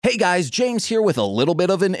Hey guys, James here with a little bit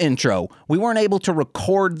of an intro. We weren't able to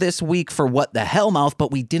record this week for What the Hellmouth,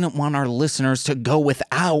 but we didn't want our listeners to go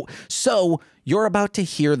without. So you're about to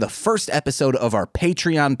hear the first episode of our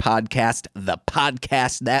Patreon podcast, The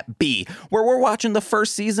Podcast That Be, where we're watching the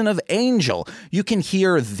first season of Angel. You can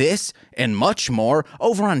hear this and much more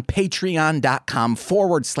over on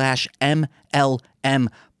patreon.com/MLM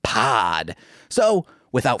pod. So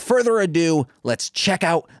without further ado, let's check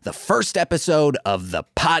out the first episode of The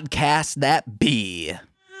Podcast That Be.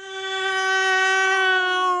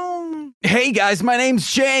 Hey guys, my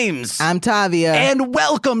name's James. I'm Tavia. And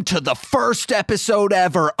welcome to the first episode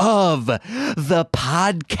ever of The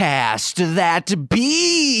Podcast That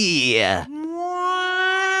Be.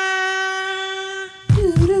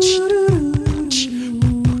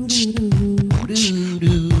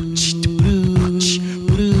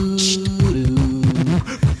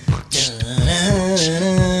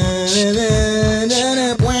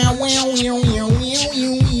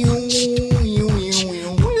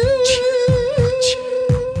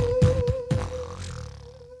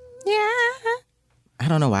 I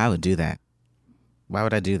don't know why I would do that. Why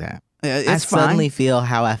would I do that? It's I suddenly fine. feel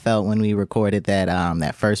how I felt when we recorded that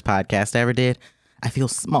first podcast I ever did. I feel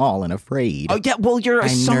small and afraid. Oh yeah, well you're I'm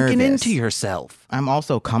sunken nervous. into yourself. I'm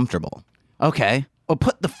also comfortable. Okay. Well,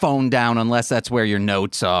 put the phone down unless that's where your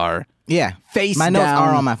notes are. Yeah. Face my down. notes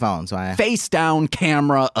are on my phone, so Face down,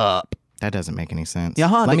 camera up. that doesn't make any sense.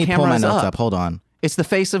 Yeah, Let the me pull my camera's notes up. up. Hold on. It's the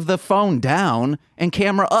face of the phone down and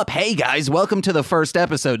camera up. Hey guys, welcome to the first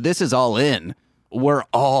episode. This is All In. We're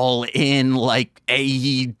all in like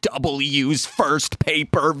AEW's first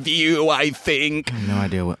pay-per-view, I think. No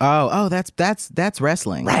idea what. Oh, that's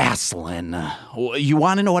wrestling. Wrestling. You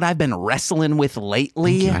want to know what I've been wrestling with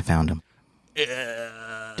lately? Thank you, I found him.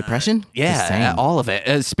 Depression? Just Yeah, saying. all of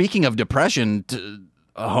it. Speaking of depression,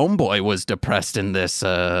 Homeboy was depressed in this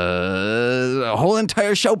whole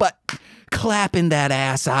entire show, but clapping that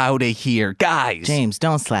ass out of here. Guys. James,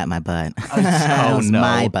 don't slap my butt. That was no.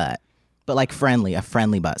 my butt. But like a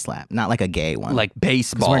friendly butt slap, not like a gay one. Like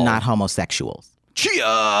baseball. Because we're not homosexuals.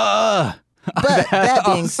 Chia! But that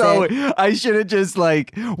being So said, I should have just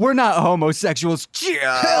we're not homosexuals. Chia!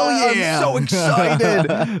 Hell yeah. I'm so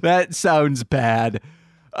excited. That sounds bad.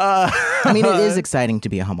 I mean, it is exciting to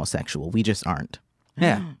be a homosexual. We just aren't.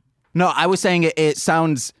 Yeah. No, I was saying it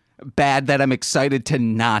sounds bad that I'm excited to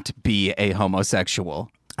not be a homosexual.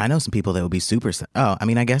 I know some people that would be super. I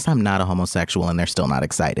mean, I guess I'm not a homosexual and they're still not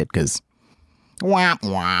excited because. Womp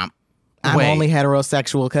womp. I'm Wait. only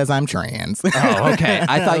heterosexual because I'm trans. Oh, okay.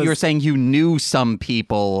 I thought you were saying you knew some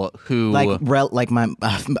people who like my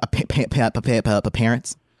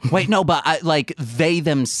parents. Wait, no, but they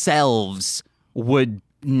themselves would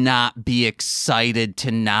not be excited to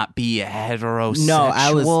not be heterosexual. No,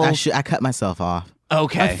 I cut myself off.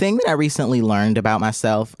 Okay. A thing that I recently learned about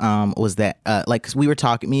myself was that, 'cause we were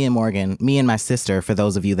talking, me and my sister, for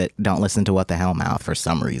those of you that don't listen to What the Hellmouth for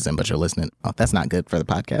some reason, but you're listening. Oh, that's not good for the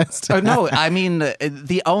podcast. No, I mean,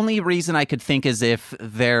 the only reason I could think is if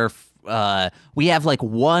we have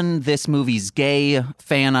one This Movie's Gay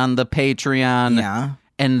fan on the Patreon. Yeah.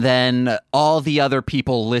 And then all the other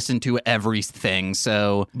people listen to everything,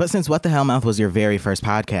 so... But since What the Hellmouth was your very first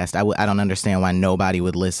podcast, I don't understand why nobody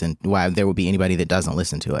would listen, why there would be anybody that doesn't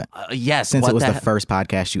listen to it. Yes. Since it was the first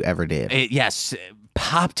podcast you ever did. Yes, it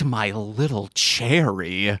popped my little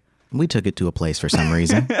cherry. We took it to a place for some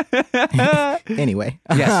reason. Anyway.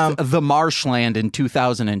 Yes, The Marshland in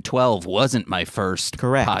 2012 wasn't my first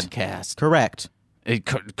podcast. Correct.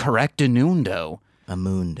 Correctamundo.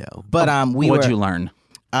 Amundo. But what'd you learn?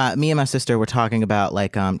 Me and my sister were talking about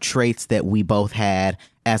traits that we both had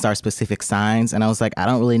as our specific signs. And I was like, I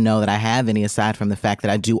don't really know that I have any aside from the fact that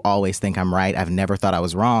I do always think I'm right. I've never thought I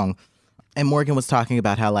was wrong. And Morgan was talking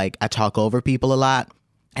about how I talk over people a lot.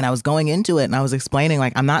 And I was going into it and I was explaining,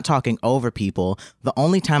 I'm not talking over people. The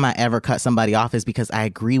only time I ever cut somebody off is because I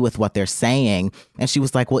agree with what they're saying. And she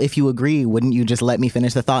was like, well, if you agree, wouldn't you just let me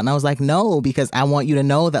finish the thought? And I was like, no, because I want you to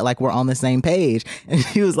know that we're on the same page. And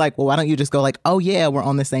she was like, well, why don't you just go oh, yeah, we're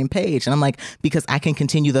on the same page? And I'm like, because I can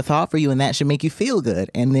continue the thought for you and that should make you feel good.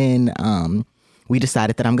 And then we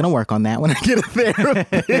decided that I'm going to work on that when I get a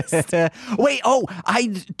therapist. Wait,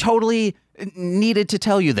 I totally needed to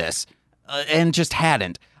tell you this. And just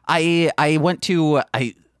hadn't. I went to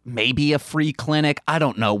maybe a free clinic. I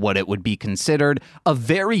don't know what it would be considered. A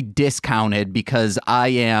very discounted because I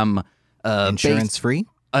am insurance free.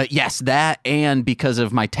 Yes, that, and because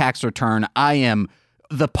of my tax return, I am.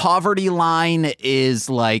 The poverty line is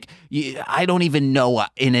I don't even know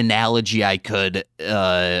an analogy I could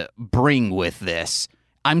bring with this.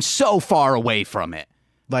 I'm so far away from it.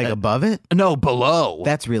 Like above it? No, below.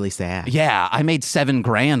 That's really sad. Yeah, I made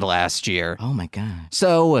 $7,000 last year. Oh my God.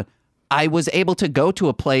 So I was able to go to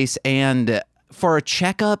a place, and for a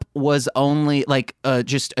checkup was only like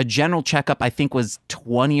just a general checkup, I think was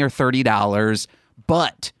 $20 or $30,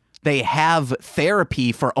 but they have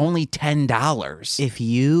therapy for only $10. If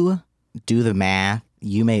you do the math,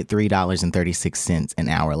 you made $3.36 an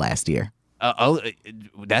hour last year.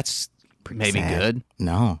 That's Pretty maybe sad. good.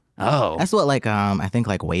 No. Oh, That's what I think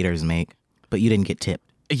like waiters make, but you didn't get tipped.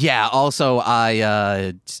 yeah. Also,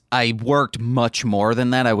 I worked much more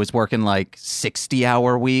than that. I was working like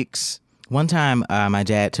 60-hour weeks. One time, my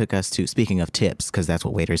dad took us to, speaking of tips, because that's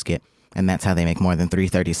what waiters get, and that's how they make more than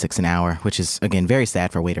 $3.36 an hour, which is, again, very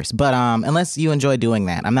sad for waiters. But unless you enjoy doing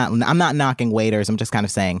that, I'm not knocking waiters. I'm just kind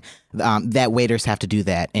of saying that waiters have to do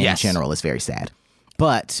that in general is very sad.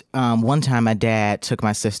 But one time, my dad took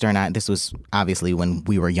my sister and I. This was obviously when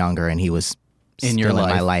we were younger, and he was In still your in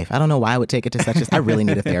life. my life. I don't know why I would take it to such a... I really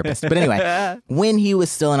need a therapist. But anyway, when he was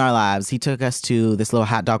still in our lives, he took us to this little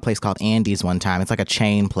hot dog place called Andy's one time. It's like a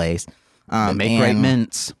chain place. They make great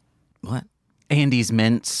mints. What? Andy's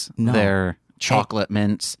mints. No. They're chocolate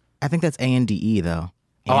mints. I think that's ANDE though.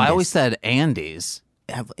 Oh, I Andes. always said Andy's.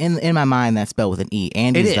 In my mind that's spelled with an E.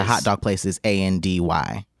 Andy's, It the is. hot dog place, is ANDY.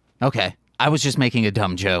 Okay. I was just making a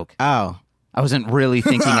dumb joke. Oh. I wasn't really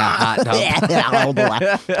thinking a hot dog. Oh, boy.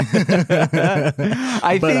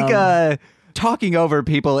 I think talking over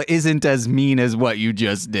people isn't as mean as what you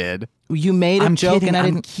just did. You made a I'm joke kidding, and I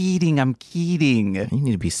I'm didn't. kidding. You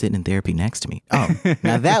need to be sitting in therapy next to me. Oh,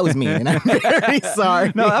 now that was mean, and I'm very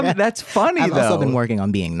sorry. No, that's funny, I've though. also been working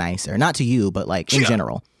on being nicer, not to you, but like in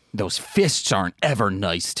general. Those fists aren't ever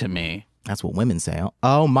nice to me. That's what women say.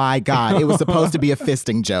 Oh my God, it was supposed to be a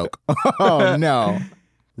fisting joke. Oh no,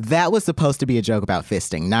 that was supposed to be a joke about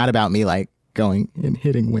fisting, not about me like going and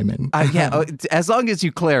hitting women. Yeah, as long as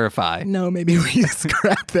you clarify. No, maybe we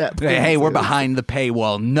scrap that. Hey, we're please. behind the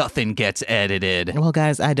paywall. Nothing gets edited. Well,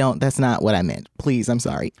 guys, that's not what I meant. Please, I'm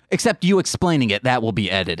sorry. Except you explaining it, that will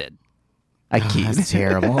be edited. I keep. That's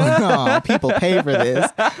terrible. Oh, people pay for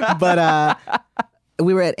this. But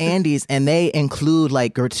we were at Andy's, and they include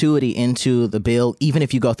like gratuity into the bill, even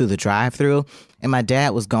if you go through the drive-through. And my dad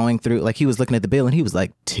was going through, like he was looking at the bill, and he was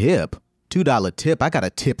like, tip? $2 tip? I got a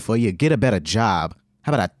tip for you. Get a better job.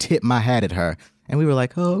 How about I tip my hat at her? And we were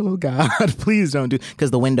like, oh, God, please don't do,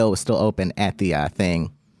 because the window was still open at the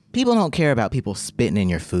thing. People don't care about people spitting in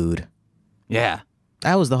your food. Yeah.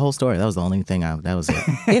 That was the whole story. That was the only thing. That was it.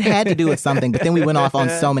 It had to do with something, but then we went off on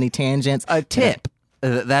so many tangents. A tip.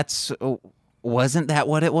 Wasn't that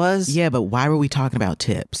what it was? Yeah, but why were we talking about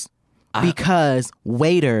tips? Because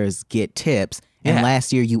waiters get tips, and Yeah.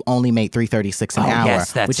 last year you only made $3.36 an hour,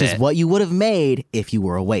 yes, that's which is it. what you would have made if you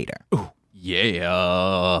were a waiter.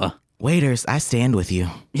 Yeah. Waiters, I stand with you.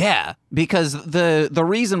 Yeah, because the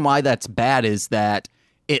reason why that's bad is that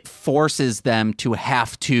it forces them to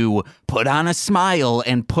have to put on a smile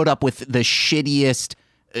and put up with the shittiest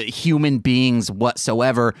human beings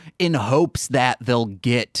whatsoever in hopes that they'll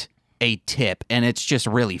get a tip, and it's just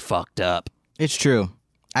really fucked up. It's true.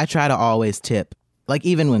 I try to always tip. Like,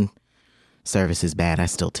 even when service is bad, I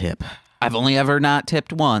still tip. I've only ever not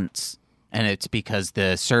tipped once, and it's because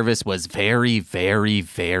the service was very, very,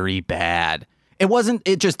 very bad.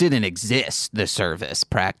 It just didn't exist, the service,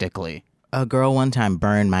 practically. A girl one time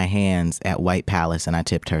burned my hands at White Palace, and I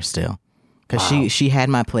tipped her still. Because she had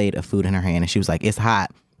my plate of food in her hand, and she was like, it's hot.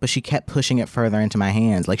 But she kept pushing it further into my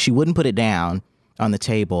hands. Like, she wouldn't put it down on the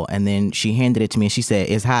table, and then she handed it to me, and she said,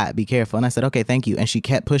 it's hot, be careful. And I said, okay, thank you. And she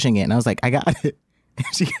kept pushing it, and I was like, I got it. And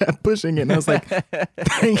she kept pushing it, and I was like,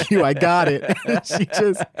 thank you, I got it. And she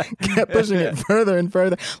just kept pushing it further and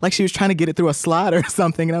further, like she was trying to get it through a slot or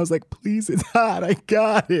something. And I was like, please, it's hot, I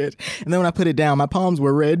got it. And then when I put it down, my palms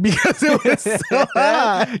were red because it was so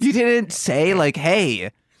hot. You didn't say, like,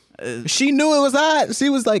 hey. She knew it was hot. She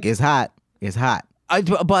was like, it's hot, it's hot.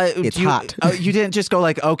 But It's hot. You didn't just go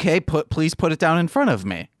like, okay, please put it down in front of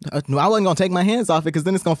me. No, I wasn't going to take my hands off it because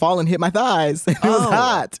then it's going to fall and hit my thighs. It was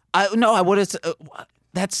hot. I would have.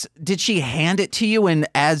 Did she hand it to you and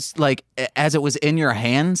as it was in your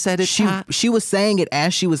hand said it's hot? She was saying it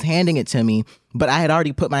as she was handing it to me, but I had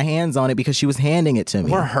already put my hands on it because she was handing it to me.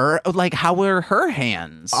 How were her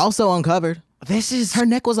hands? Also uncovered. This is Her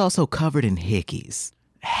neck was also covered in hickeys.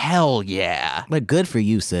 hell yeah. Like, good for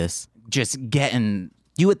you, sis. Just getting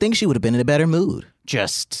You would think she would have been in a better mood.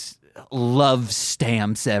 just love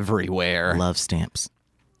stamps everywhere. Love stamps.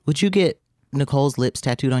 Would you get Nicole's lips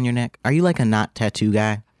tattooed on your neck? Are you like a not tattoo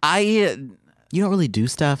guy? You don't really do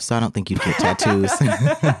stuff, so I don't think you'd get tattoos.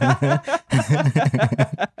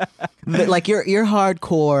 But, like, you're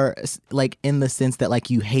hardcore, like, in the sense that, like,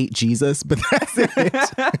 you hate Jesus, but that's it.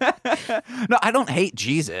 No, I don't hate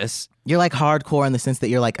Jesus. You're, like, hardcore in the sense that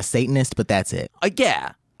you're, like, a Satanist, but that's it.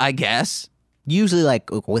 Yeah, I guess. Usually, like,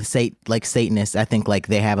 with Satanists, I think, like,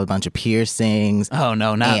 they have a bunch of piercings. Oh,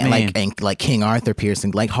 no, not and, me. like King Arthur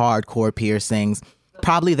piercing, like, hardcore piercings.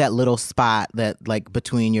 Probably that little spot that, like,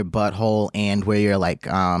 between your butthole and where your, like,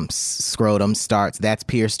 scrotum starts, that's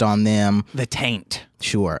pierced on them. The taint.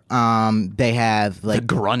 Sure. They have, like,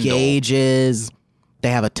 grundle. Gauges. They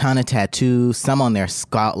have a ton of tattoos. Some on their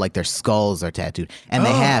skull, like, their skulls are tattooed. And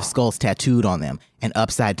they have skulls tattooed on them. And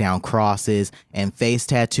upside down crosses and face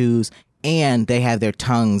tattoos. And they have their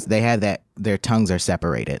tongues. They have their tongues are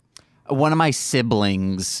separated. One of my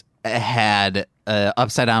siblings had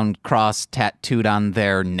upside down cross tattooed on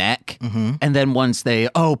their neck. Mm-hmm. And then once they,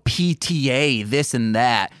 PTA, this and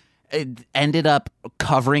that, it ended up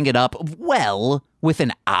covering it up, well, with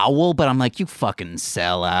an owl. But I'm like, you fucking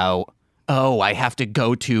sell out. Oh, I have to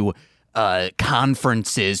go to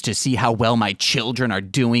conferences to see how well my children are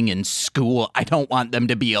doing in school. I don't want them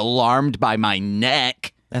to be alarmed by my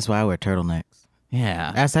neck. That's why I wear turtlenecks.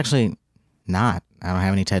 Yeah. That's actually not. I don't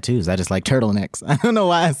have any tattoos. I just like turtlenecks. I don't know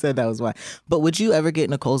why I said that was why. But would you ever get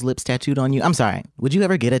Nicole's lips tattooed on you? I'm sorry. Would you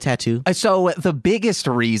ever get a tattoo? So the biggest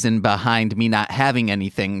reason behind me not having any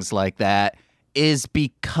things like that is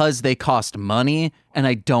because they cost money, and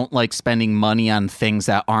I don't like spending money on things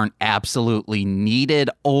that aren't absolutely needed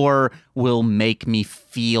or will make me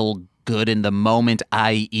feel good in the moment,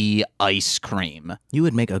 i.e. ice cream. You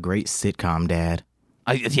would make a great sitcom dad.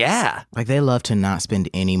 Yeah. Like, they love to not spend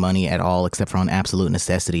any money at all except for on absolute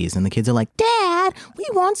necessities. And the kids are like, Dad, we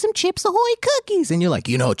want some Chips Ahoy cookies. And you're like,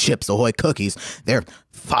 Chips Ahoy cookies, they're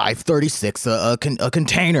 $5.36 a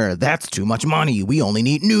container. That's too much money. We only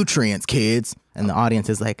need nutrients, kids. And the audience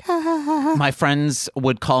is like, ha, ha, ha, ha. My friends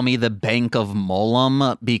would call me the Bank of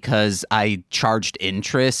Mollum because I charged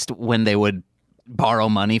interest when they would borrow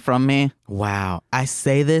money from me. Wow. I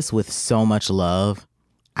say this with so much love.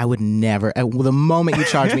 I would never, the moment you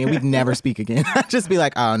charge me, we'd never speak again. I'd just be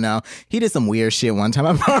like, oh no, he did some weird shit one time.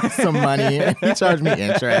 I borrowed some money and he charged me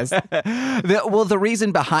interest. The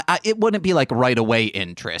reason behind, it wouldn't be like right away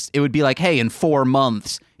interest. It would be like, hey, in 4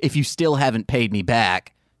 months, if you still haven't paid me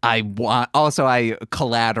back,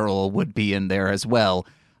 collateral would be in there as well.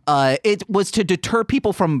 It was to deter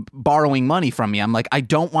people from borrowing money from me. I'm like, I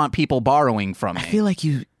don't want people borrowing from me. I feel like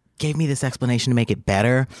you gave me this explanation to make it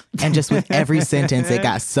better, and just with every sentence it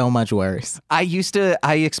got so much worse. I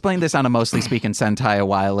explained this on a Mostly Speaking Sentai a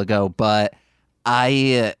while ago, but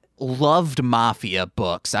I loved mafia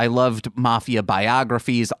books. I loved mafia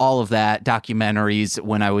biographies, all of that, documentaries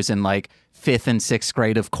when I was in like 5th and 6th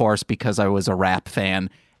grade, of course, because I was a rap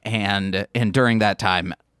fan, and during that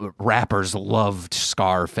time rappers loved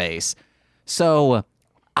Scarface. So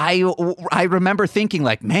I remember thinking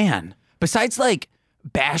like, man, besides like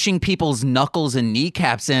bashing people's knuckles and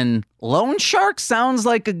kneecaps in, loan shark sounds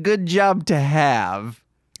like a good job to have.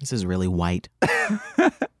 This is really white.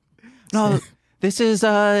 No, this is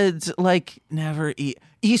like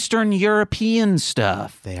Eastern European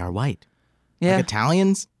stuff. They are white. Yeah. Like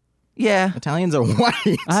Italians? Yeah. Italians are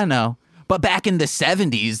white. I know. But back in the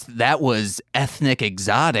 70s, that was ethnic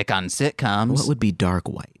exotic on sitcoms. What would be dark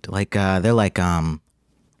white? Like they're like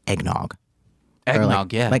eggnog.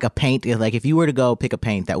 Eggnog, yeah. Like a paint, like if you were to go pick a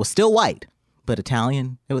paint that was still white, but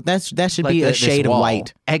Italian, that should like be a shade of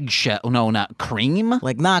white. Eggshell, no, not cream?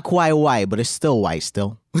 Like not quite white, but it's still white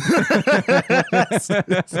still. Is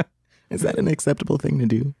that an acceptable thing to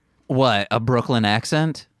do? What, a Brooklyn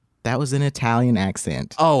accent? That was an Italian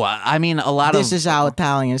accent. Oh, I mean, a lot This is how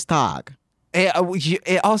Italians talk.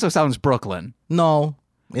 It also sounds Brooklyn. No,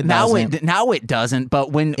 it doesn't. Now it doesn't,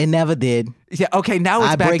 but when... It never did. Yeah, okay, now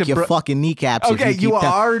it's I back break to... your fucking kneecaps. Okay, you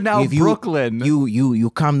are now Brooklyn. You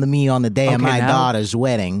come to me on the day of my now- daughter's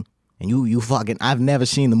wedding, and you fucking... I've never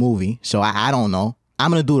seen the movie, so I don't know. I'm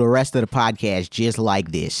going to do the rest of the podcast just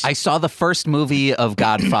like this. I saw the first movie of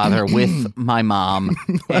Godfather with my mom,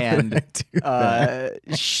 and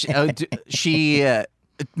she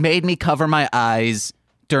made me cover my eyes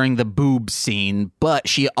during the boob scene, but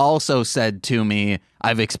she also said to me,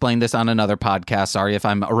 I've explained this on another podcast, sorry if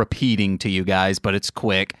I'm repeating to you guys, but it's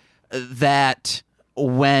quick, that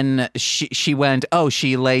when she went,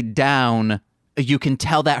 she laid down, you can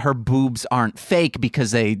tell that her boobs aren't fake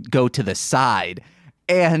because they go to the side.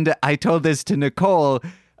 And I told this to Nicole,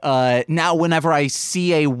 Now, whenever I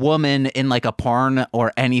see a woman in like a porn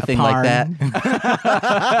or anything like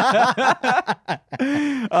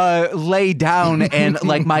that, lay down, and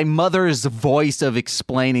like my mother's voice of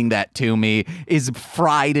explaining that to me is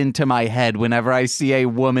fried into my head whenever I see a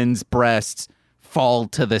woman's breasts fall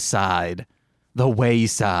to the side, the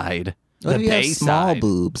wayside, What the if you have small bayside.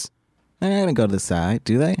 boobs? They're gonna go to the side,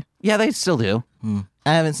 do they? Yeah, they still do.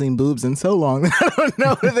 I haven't seen boobs in so long that I don't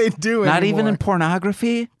know what they do Not anymore. even in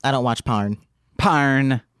pornography? I don't watch porn.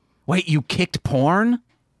 Porn. Wait, you kicked porn?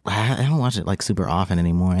 I don't watch it like super often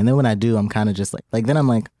anymore. And then when I do, I'm kind of just like then I'm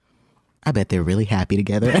like, I bet they're really happy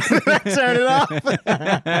together. Turn it off.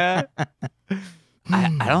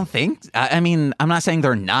 I don't think. I mean, I'm not saying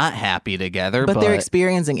they're not happy together, but they're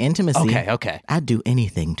experiencing intimacy. Okay. I'd do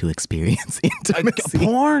anything to experience intimacy.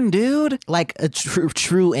 Porn, dude. Like a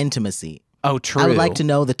true intimacy. Oh, true. I would like to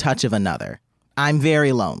know the touch of another. I'm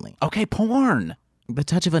very lonely. Okay, porn. The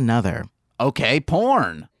touch of another. Okay,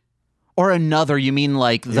 porn. Or another, you mean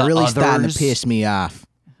like the They're really others? starting to piss me off.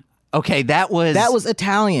 Okay, that was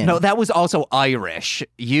Italian. No, that was also Irish.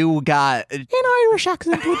 You got An Irish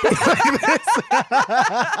accent would be like this.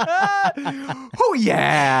 Oh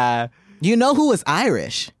yeah. You know who was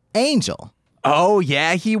Irish? Angel. Oh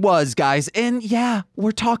yeah, he was, guys. And yeah,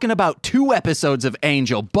 we're talking about 2 episodes of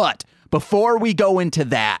Angel, but before we go into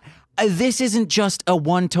that, this isn't just a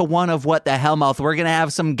one-to-one of What the Hellmouth. We're going to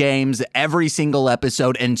have some games every single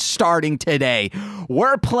episode, and starting today,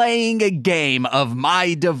 we're playing a game of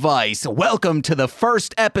My Device. Welcome to the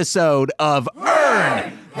first episode of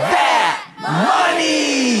Earn That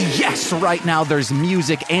Money! Yes, right now there's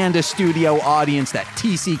music and a studio audience that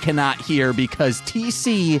TC cannot hear because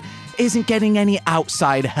TC isn't getting any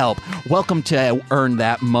outside help. Welcome to Earn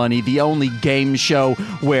That Money, the only game show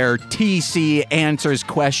where TC answers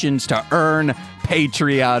questions to earn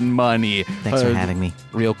Patreon money. Thanks for having me.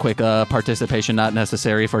 Real quick, participation not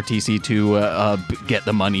necessary for TC to get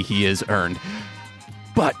the money he has earned.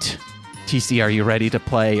 But, TC, are you ready to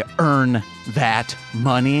play Earn That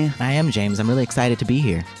Money? I am, James. I'm really excited to be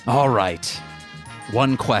here. All right.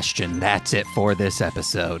 One question. That's it for this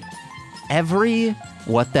episode. Every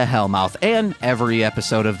What the Hellmouth and every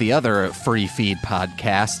episode of the other free feed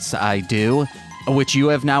podcasts I do, which you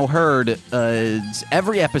have now heard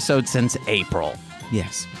every episode since April.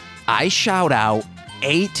 Yes. I shout out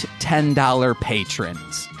 8 $10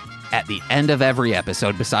 patrons at the end of every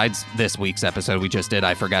episode. Besides this week's episode we just did,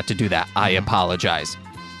 I forgot to do that. I apologize.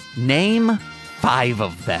 Name 5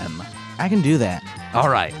 of them. I can do that. All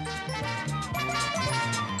right.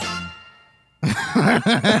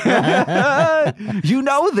 You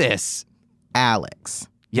know this. Alex.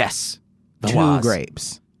 Yes. The 2 Waz.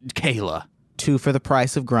 grapes. Kayla. 2 for the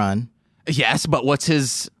price of Grun. Yes, but what's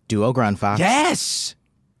his... Duo Grunfox. Yes!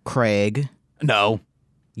 Craig. No.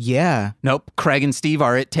 Yeah. Nope. Craig and Steve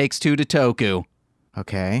are It Takes Two to Toku.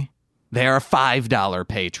 Okay. They are $5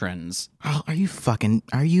 patrons. Oh, are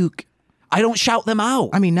you... I don't shout them out.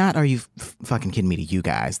 I mean, not are you fucking kidding me to you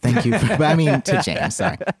guys. Thank you. I mean, to James.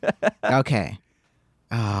 Sorry. Okay.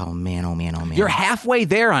 Oh, man. You're halfway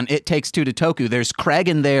there on It Takes Two to Toku. There's Craig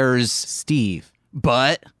and there's... Steve.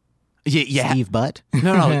 But... Yeah. Steve Butt?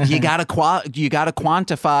 No. You gotta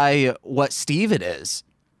quantify what Steve it is.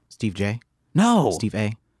 Steve J? No. Steve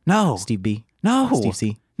A? No. Steve B? No. Steve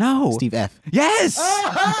C? No. Steve F? Yes!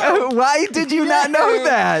 Why did you not know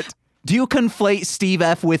that? Do you conflate Steve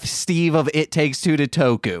F with Steve of It Takes Two to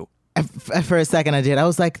Toku? For a second I did. I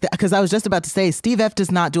was like, because I was just about to say, Steve F does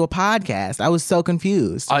not do a podcast. I was so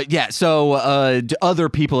confused. Yeah, so other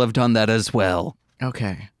people have done that as well.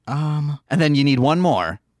 Okay. And then you need one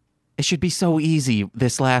more. It should be so easy,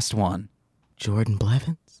 this last one. Jordan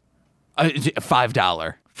Blevins?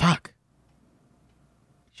 $5. Fuck.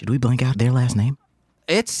 Should we blank out their last name?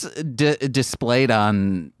 It's displayed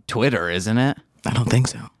on Twitter, isn't it? I don't think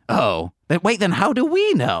so. Oh. Wait, then how do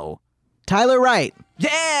we know? Tyler Wright.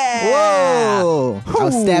 Yeah! Whoa! I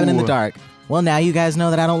was stabbing in the Ooh. dark. Well, now you guys know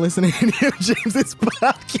that I don't listen to any of James's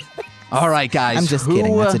podcast. All right, guys. I'm just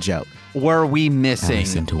kidding. That's a joke. Were we missing?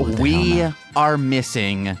 listen to What the We Hellmouth. are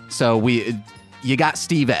missing. So you got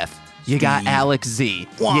Steve F. You got Alex Z.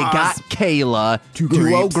 Waz. You got Kayla. 2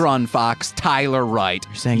 Duo grapes. Grunfox. Tyler Wright.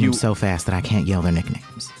 You're saying them so fast that I can't yell their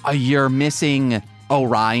nicknames. You're missing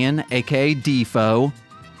Orion, aka Defo.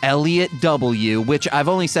 Elliot W., which I've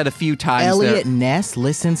only said a few times. Elliot Ness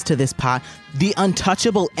listens to this pod. The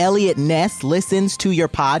untouchable Elliot Ness listens to your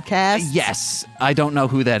podcast? Yes. I don't know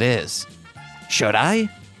who that is. Should I?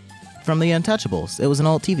 From The Untouchables. It was an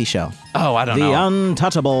old TV show. Oh, I don't The know.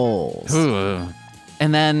 Untouchables. Ugh.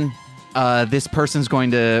 And then this person's going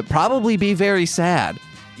to probably be very sad.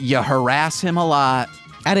 You harass him a lot.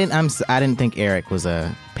 I didn't think Eric was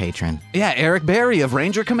a patron. Yeah, Eric Berry of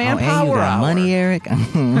Ranger Command and Power you got Hour. money, Eric?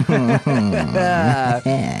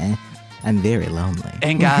 I'm very lonely.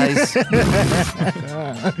 And guys,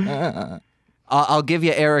 I'll give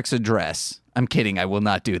you Eric's address. I'm kidding. I will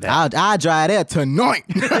not do that. I'll drive there tonight.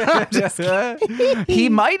 He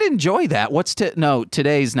might enjoy that.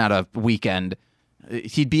 Today's not a weekend.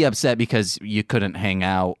 He'd be upset because you couldn't hang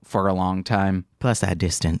out for a long time. Plus that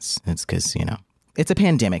distance. It's because, it's a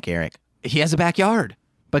pandemic, Eric. He has a backyard.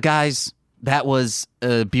 But guys, that was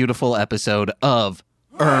a beautiful episode of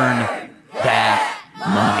Earn That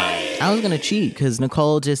Money. I was going to cheat because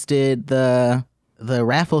Nicole just did the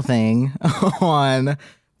raffle thing on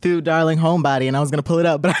through Darling Homebody, and I was going to pull it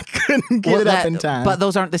up, but I couldn't get it up in time. But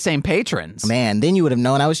those aren't the same patrons. Man, then you would have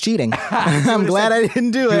known I was cheating. I'm glad I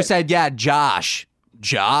didn't do it. You said, yeah, Josh.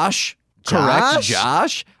 Josh? Correct,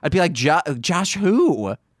 Josh? I'd be like, Josh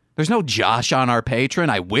who? There's no Josh on our patron.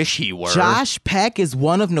 I wish he were. Josh Peck is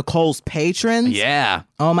one of Nicole's patrons? Yeah.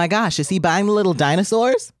 Oh my gosh, is he buying the little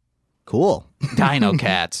dinosaurs? Cool. Dino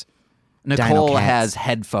Cats. Nicole has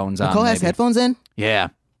headphones on. Nicole has headphones in? Yeah.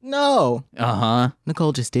 No. Uh-huh.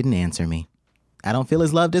 Nicole just didn't answer me. I don't feel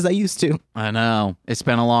as loved as I used to. I know. It's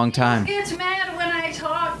been a long time. He gets mad when I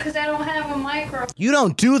talk because I don't have a microphone. You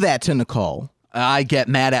don't do that to Nicole. I get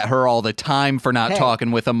mad at her all the time for not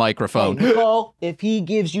talking with a microphone. Hey, Nicole, if he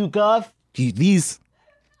gives you guff, this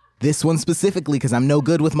one specifically, because I'm no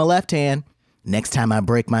good with my left hand. Next time I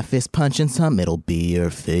break my fist punching something, it'll be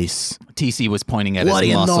your face. TC was pointing at his muscle.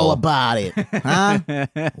 What do you know about it? Huh?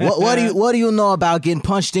 what do you know about getting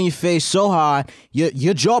punched in your face so hard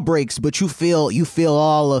your jaw breaks, but you feel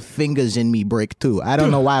all the fingers in me break too. I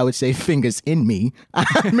don't know why I would say fingers in me.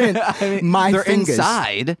 I mean my they're fingers.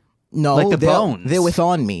 Inside. No, like the bones. They're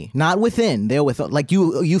within me, not within. They're with like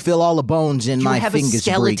you feel all the bones in my fingers. You have a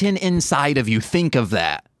skeleton inside of you. Think of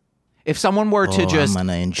that. If someone were to just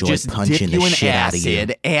punching dip you the in shit out of you.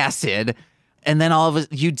 acid, and then all of it,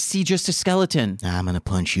 you'd see just a skeleton. I'm gonna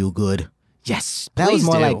punch you good. Yes, that was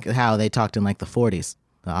more do. like how they talked in like the 40s.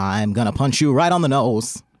 I'm gonna punch you right on the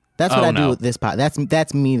nose. That's what I do with this pod.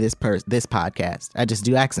 That's me. This podcast. I just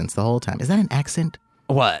do accents the whole time. Is that an accent?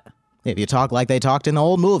 What? If you talk like they talked in the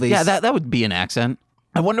old movies. Yeah, that would be an accent.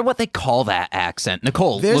 I wonder what they call that accent.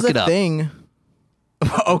 Nicole, look it up. There's a thing.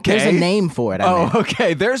 Okay. There's a name for it.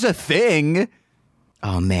 Okay. There's a thing.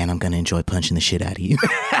 Oh, man, I'm going to enjoy punching the shit out of you.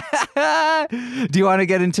 Do you want to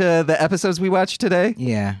get into the episodes we watched today?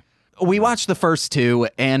 Yeah. We watched the first two,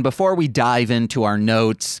 and before we dive into our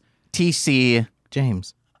notes, TC...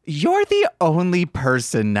 James. You're the only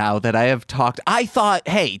person now that I have talked... I thought,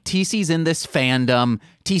 hey, TC's in this fandom.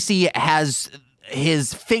 TC has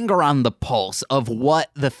his finger on the pulse of what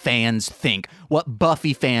the fans think, what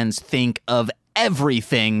Buffy fans think of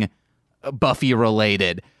everything Buffy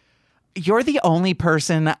related. You're the only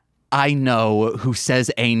person I know who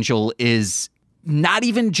says Angel is not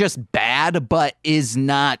even just bad, but is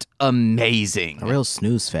not amazing. A real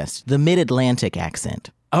snooze fest. The mid-Atlantic accent.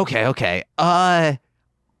 Okay. I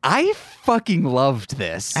fucking loved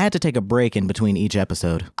this. I had to take a break in between each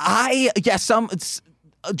episode.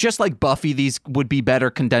 Just like Buffy, these would be better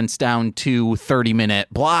condensed down to 30-minute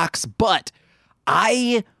blocks, but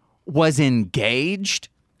I was engaged.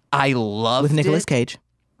 I loved with Nicolas it. Cage.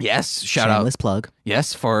 Yes, shameless plug.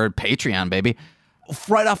 Yes, for Patreon, baby.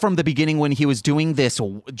 Right off from the beginning when he was doing this,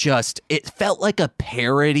 it felt like a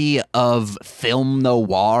parody of film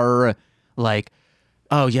noir. Like,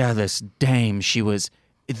 oh yeah, this dame, she was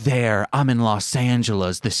there. I'm in Los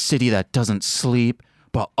Angeles, the city that doesn't sleep,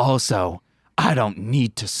 but also I don't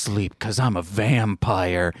need to sleep because I'm a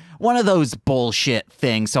vampire. One of those bullshit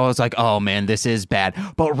things. So I was like, oh man, this is bad.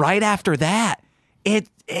 But right after that,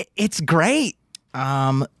 it's great.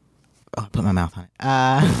 I'll put my mouth on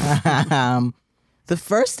it. The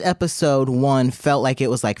first episode felt like it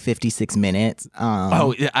was like 56 minutes.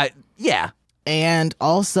 Yeah. And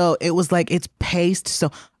also it was like it's paced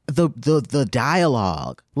so the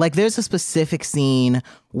dialogue. Like there's a specific scene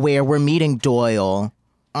where we're meeting Doyle.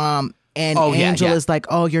 And Angel is like,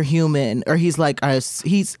 oh, you're human. Or he's like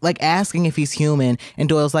asking if he's human. And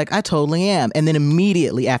Doyle's like, I totally am. And then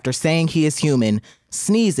immediately after saying he is human,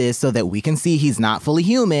 sneezes so that we can see he's not fully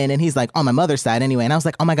human. And he's like, on my mother's side anyway. And I was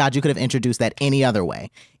like, oh my God, you could have introduced that any other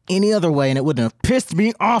way. And it wouldn't have pissed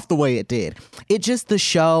me off the way it did. It just, the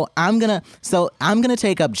show, I'm gonna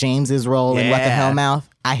take up James's role in What the Hell Mouth.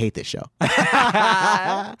 I hate this show.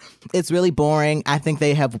 It's really boring. I think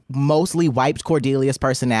they have mostly wiped Cordelia's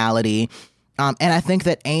personality. And I think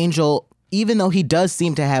that Angel, even though he does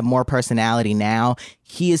seem to have more personality now,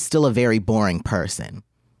 he is still a very boring person.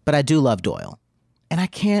 But I do love Doyle. And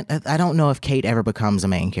I don't know if Kate ever becomes a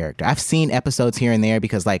main character. I've seen episodes here and there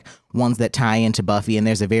because like ones that tie into Buffy, and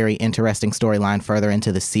there's a very interesting storyline further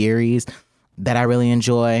into the series that I really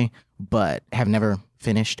enjoy, but have never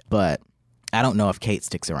finished. But I don't know if Kate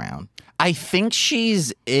sticks around. I think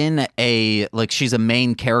she's she's a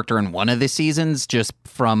main character in one of the seasons just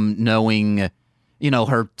from knowing,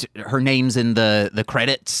 her name's in the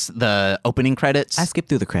credits, the opening credits. I skipped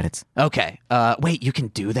through the credits. Okay. Wait, you can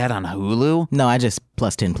do that on Hulu? No, I just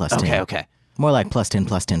plus 10, plus 10. Okay. More like plus 10,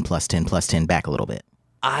 plus 10, plus 10, plus 10, back a little bit.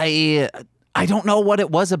 I don't know what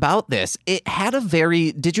it was about this. It had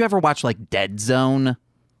did you ever watch like Dead Zone?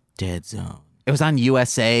 Dead Zone. It was on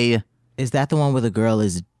USA. Is that the one where the girl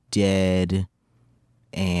is dead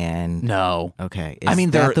and... No. Okay.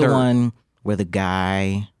 Is that the one where the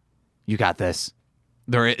guy... You got this.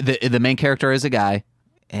 The main character is a guy.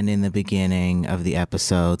 And in the beginning of the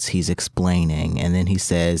episodes, he's explaining, and then he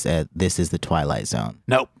says, this is the Twilight Zone.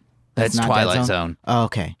 Nope. That's not Twilight Zone. Oh,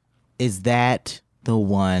 okay. Is that the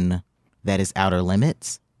one that is Outer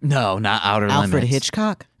Limits? No, not Outer Limits. Alfred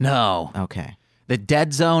Hitchcock? No. Okay. The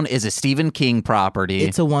Dead Zone is a Stephen King property.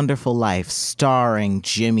 It's a Wonderful Life, starring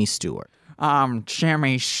Jimmy Stewart.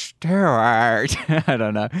 Jimmy Stewart. I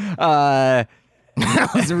don't know. That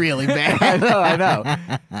was really bad. I know.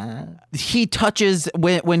 He touches,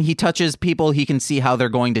 when he touches people, he can see how they're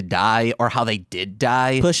going to die or how they did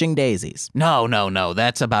die. Pushing Daisies. No.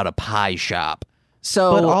 That's about a pie shop.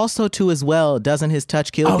 So, but also, too, as well, doesn't his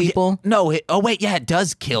touch kill people? Yeah, no. It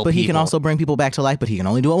does kill people. But he can also bring people back to life, but he can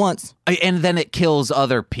only do it once. And then it kills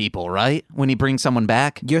other people, right? When he brings someone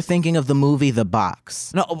back? You're thinking of the movie The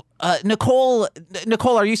Box. No, Nicole,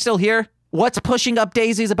 are you still here? What's Pushing Up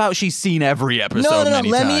Daisies about? She's seen every episode. No.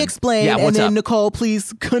 Let me explain. Yeah, and then up? Nicole,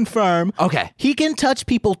 please confirm. Okay. He can touch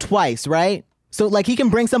people twice, right? So like he can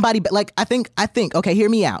bring somebody, like I think. Okay, hear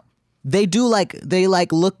me out. They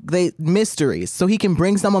mysteries. So he can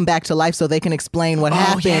bring someone back to life so they can explain what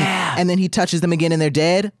happened. Yeah. And then he touches them again and they're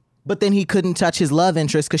dead. But then he couldn't touch his love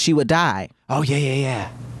interest because she would die. Oh yeah. Yeah,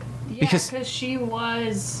 because she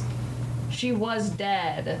was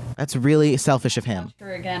dead. That's really selfish of him.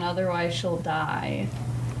 Her again, otherwise she'll die.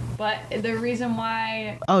 But the reason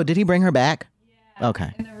why... Oh, did he bring her back? Yeah.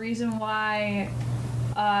 Okay. And the reason why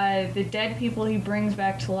the dead people he brings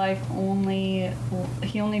back to life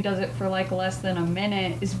he only does it for like less than a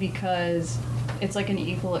minute is because it's like an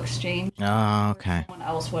equal exchange. Oh, okay. Someone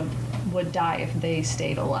else would die if they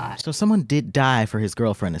stayed alive. So someone did die for his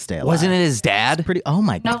girlfriend to stay alive. Wasn't it his dad? Oh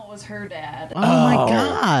my god. No, it was her dad. Oh my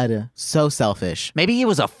god. So selfish. Maybe he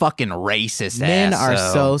was a fucking racist. Men are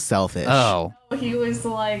so selfish. Oh. He was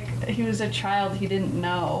a child he didn't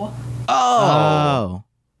know. Oh,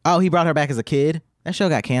 he brought her back as a kid? That show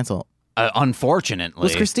got canceled. Unfortunately.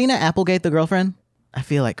 Was Christina Applegate the girlfriend? I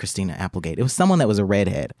feel like Christina Applegate. It was someone that was a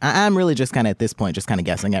redhead. I'm really just kind of at this point, just kind of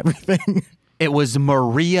guessing everything. It was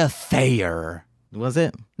Maria Thayer. Was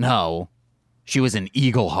it? No. She was an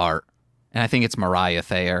Eagleheart. And I think it's Mariah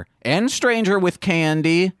Thayer. And Stranger with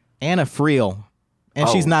Candy. Anna Friel. And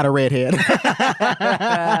she's not a redhead.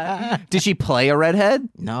 Did she play a redhead?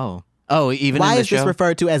 No. Oh, even Why in the is show? this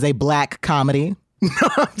referred to as a black comedy? No,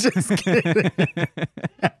 I'm just kidding.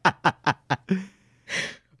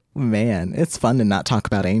 Man, it's fun to not talk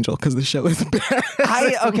about Angel because the show is bad.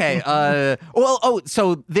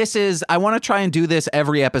 So this is, I want to try and do this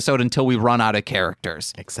every episode until we run out of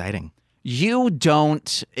characters. Exciting.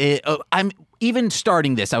 I'm even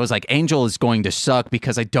starting this, I was like, Angel is going to suck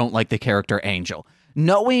because I don't like the character Angel.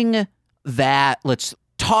 Knowing that, let's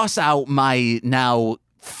toss out my now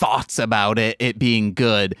thoughts about it being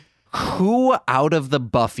good. Who out of the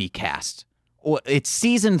Buffy cast? It's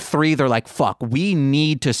season 3. They're like, fuck, we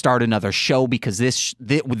need to start another show because this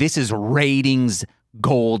is ratings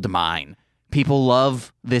gold mine. People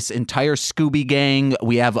love this entire Scooby Gang.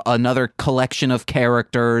 We have another collection of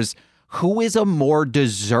characters. Who is a more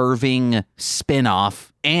deserving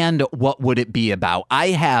spinoff, and what would it be about? I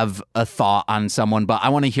have a thought on someone, but I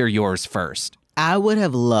want to hear yours first. I would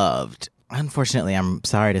have loved, unfortunately, I'm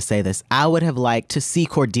sorry to say this, I would have liked to see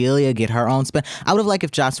Cordelia get her own spin. I would have liked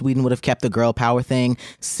if Joss Whedon would have kept the girl power thing,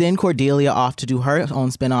 send Cordelia off to do her own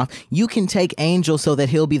spinoff. You can take Angel so that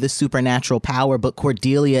he'll be the supernatural power, but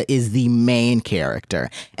Cordelia is the main character.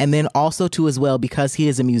 And then also, too, as well, because he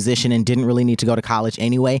is a musician and didn't really need to go to college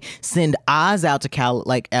anyway, send Oz out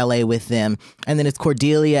to LA with them. And then it's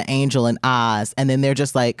Cordelia, Angel, and Oz. And then they're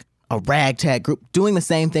just like a ragtag group doing the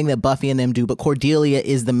same thing that Buffy and them do, but Cordelia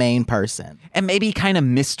is the main person. And maybe kind of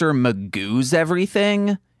Mr. Magoo's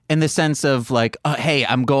everything in the sense of like, hey,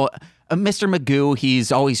 I'm going... Mr. Magoo, he's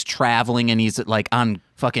always traveling and he's like on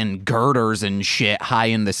fucking girders and shit high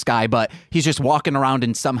in the sky, but he's just walking around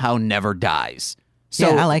and somehow never dies. So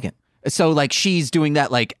yeah, I like it. So like she's doing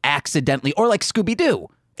that like accidentally, or like Scooby-Doo.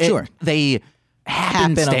 Sure. They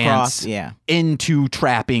happenstance yeah. into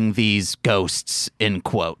trapping these ghosts in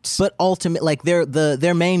quotes. But ultimately, like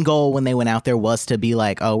their main goal when they went out there was to be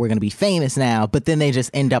like, oh, we're gonna be famous now. But then they just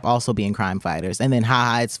end up also being crime fighters. And then,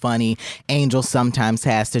 haha, it's funny. Angel sometimes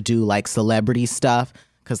has to do like celebrity stuff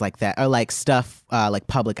because like that, or like stuff like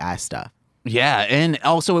public eye stuff. Yeah, and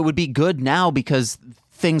also it would be good now because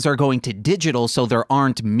things are going to digital, so there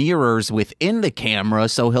aren't mirrors within the camera.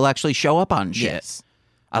 So he'll actually show up on shit. Yes.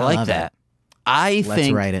 I like that. I Let's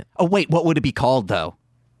think. write it. Oh wait, what would it be called though?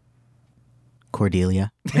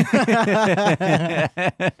 Cordelia.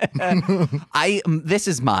 This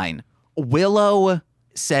is mine. Willow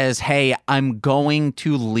says, "Hey, I'm going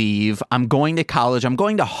to leave. I'm going to college. I'm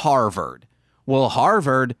going to Harvard." Well,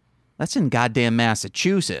 Harvard, that's in goddamn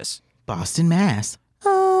Massachusetts. Boston, Mass.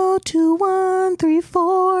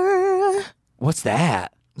 02134. What's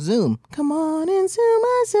that? Zoom. Come on and zoom,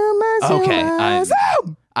 zoom, zoom. Okay,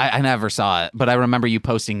 Zoom. I never saw it, but I remember you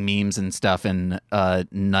posting memes and stuff in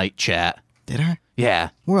night chat. Did I?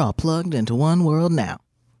 Yeah. We're all plugged into one world now.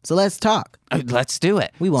 So let's talk. Let's do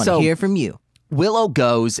it. We want to hear from you. Willow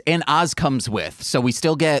goes and Oz comes with. So we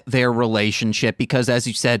still get their relationship because, as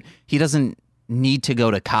you said, he doesn't need to go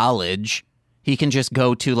to college. He can just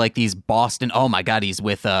go to like these Boston. Oh my God, he's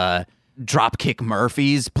with Dropkick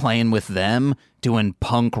Murphys, playing with them, doing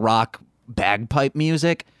punk rock bagpipe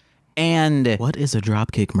music. And what is a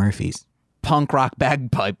Dropkick Murphys? Punk rock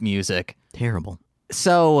bagpipe music. Terrible.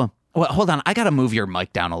 So, well, hold on. I got to move your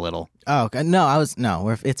mic down a little. Oh, okay. No,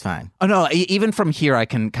 it's fine. Oh, no. Even from here, I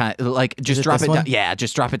can kind of like just drop it down. One? Yeah,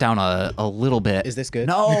 just drop it down a little bit. Is this good?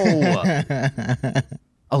 No.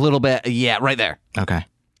 A little bit. Yeah, right there. Okay.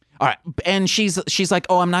 All right. And she's like,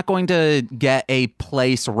 oh, I'm not going to get a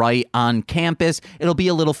place right on campus. It'll be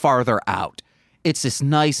a little farther out. It's this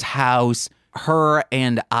nice house. Her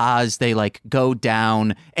and Oz, they like go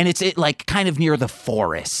down and it's like kind of near the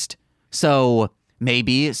forest. So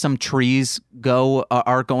maybe some trees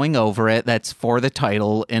are going over it. That's for the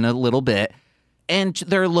title in a little bit. And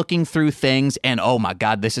they're looking through things and oh my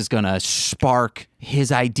God, this is going to spark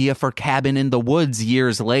his idea for Cabin in the Woods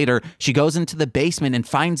years later. She goes into the basement and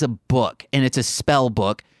finds a book, and it's a spell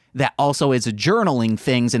book that also is journaling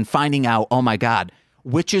things and finding out, oh my God,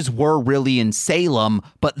 witches were really in Salem,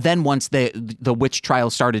 but then once the witch trial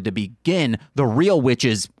started to begin, the real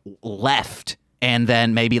witches left and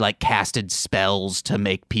then maybe like casted spells to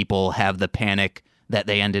make people have the panic that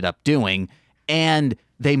they ended up doing. And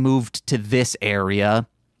they moved to this area,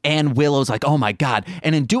 and Willow's like, oh my God.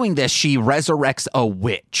 And in doing this, she resurrects a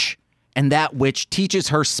witch, and that witch teaches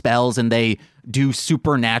her spells, and they do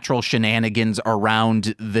supernatural shenanigans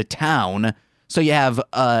around the town. So you have,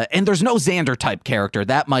 and there's no Xander type character.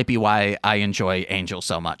 That might be why I enjoy Angel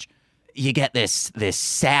so much. You get this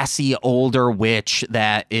sassy older witch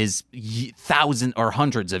that is thousands or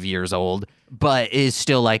hundreds of years old, but is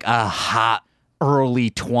still like a hot early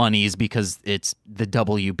 20s because it's the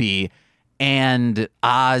WB. And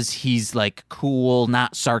Oz, he's like cool,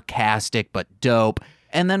 not sarcastic, but dope.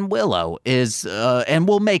 And then Willow is, and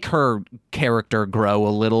we'll make her character grow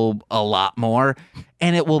a lot more.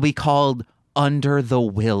 And it will be called Under the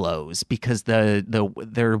Willows because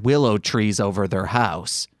they're willow trees over their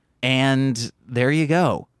house. And there you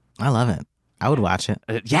go. I love it. I would watch it.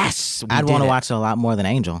 Yes. I'd want to watch it a lot more than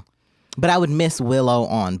Angel. But I would miss Willow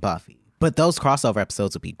on Buffy. But those crossover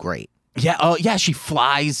episodes would be great. Yeah. Oh, yeah. She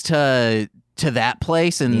flies to that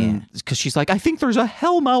place, and because she's like, I think there's a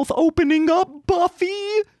Hellmouth opening up,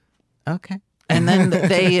 Buffy. Okay. And then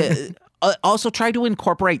they also try to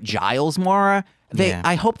incorporate Giles more.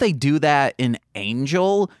 I hope they do that in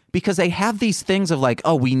Angel because they have these things of like,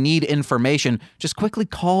 oh, we need information. Just quickly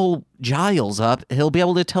call Giles up. He'll be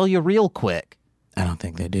able to tell you real quick. I don't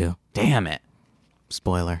think they do. Damn it.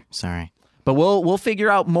 Spoiler. Sorry. But we'll figure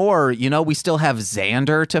out more. You know, we still have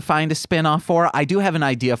Xander to find a spinoff for. I do have an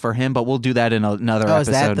idea for him, but we'll do that in another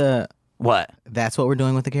episode. Is that what? That's what we're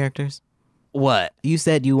doing with the characters? What? You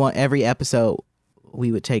said you want every episode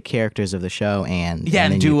we would take characters of the show and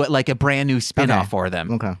do like a brand new spinoff for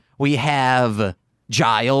them. Okay. We have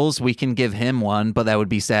Giles. We can give him one, but that would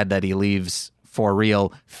be sad that he leaves for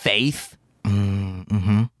real. Faith.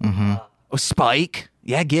 Spike.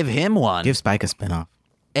 Yeah, give him one. Give Spike a spinoff.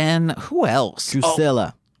 And who else?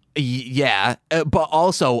 Drusilla. Yeah, but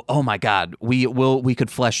also, oh my God, we could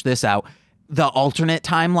flesh this out. the alternate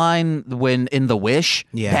timeline when in The Wish,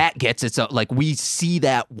 Yeah. that gets its own, like we see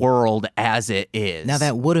that world as it is. Now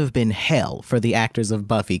that would have been hell for the actors of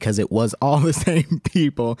Buffy because it was all the same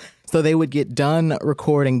people. So they would get done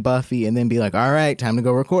recording Buffy and then be like, all right, time to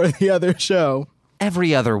go record the other show.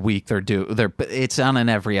 every other week it's on an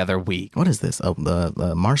every other week. What is this? Oh,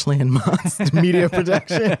 the Marshland Moss Media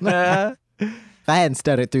Production. If I hadn't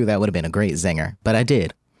stuttered through, that would have been a great zinger, but I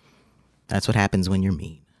did. That's what happens when you're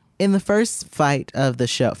mean. In the first fight of the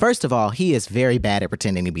show, first of all, he is very bad at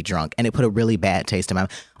pretending to be drunk, and it put a really bad taste in my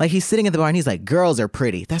mouth. Like, he's sitting at the bar, and he's like, girls are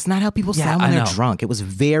pretty. That's not how people sound when they're drunk. It was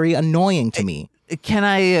very annoying to me. Can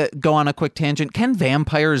I go on a quick tangent? Can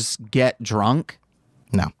vampires get drunk?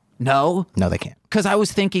 No. No? No, they can't. Because I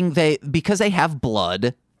was thinking because they have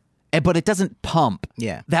blood, but it doesn't pump.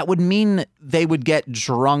 Yeah. That would mean they would get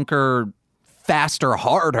drunker faster,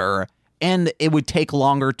 harder, and it would take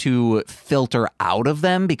longer to filter out of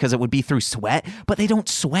them because it would be through sweat. But they don't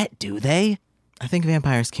sweat, do they? I think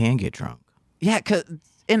vampires can get drunk. Yeah, because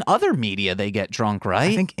in other media they get drunk,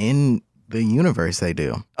 right? I think in the universe they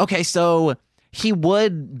do. Okay, so he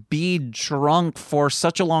would be drunk for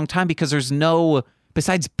such a long time because there's no,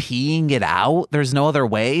 besides peeing it out, there's no other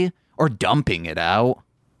way, or dumping it out.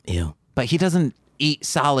 Ew. But he doesn't eat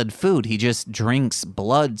solid food. He just drinks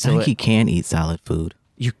blood. So I think he can eat solid food.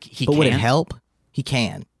 But would it help? He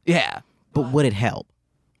can. Yeah. But would it help?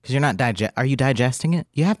 Because you're not Are you digesting it?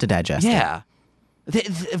 You have to digest it. Yeah. The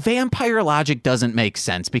vampire logic doesn't make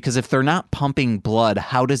sense because if they're not pumping blood,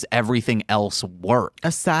 how does everything else work?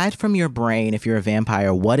 Aside from your brain, if you're a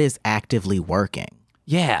vampire, what is actively working?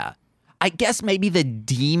 Yeah. I guess maybe the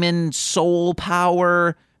demon soul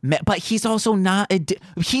power, but he's also not,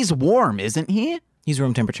 he's warm, isn't he? He's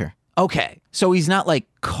room temperature. Okay. So he's not like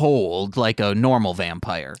cold like a normal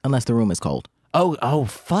vampire. Unless the room is cold. Oh,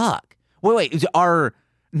 fuck. Wait. Are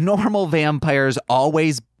normal vampires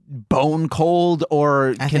always bone cold,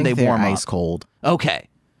 or can they warm up? Ice cold. Okay.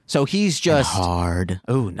 So he's just and hard.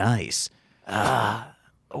 Oh, nice. Yeah,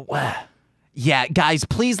 guys,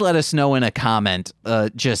 please let us know in a comment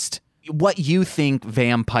just what you think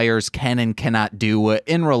vampires can and cannot do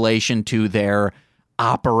in relation to their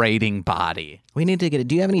operating body. We need to get it.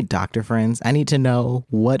 Do you have any doctor friends? I need to know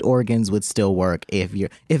what organs would still work if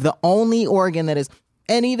the only organ that is,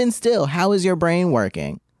 and even still, how is your brain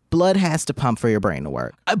working? Blood has to pump for your brain to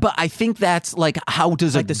work. But I think that's like, how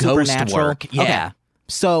does like a the ghost supernatural work? Yeah. Okay.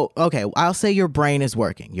 So, I'll say your brain is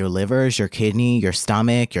working. Your livers, your kidney, your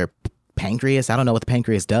stomach, your pancreas. I don't know what the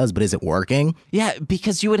pancreas does, but is it working? Yeah,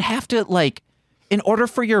 because you would have to, like, in order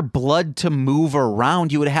for your blood to move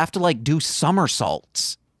around, you would have to, like, do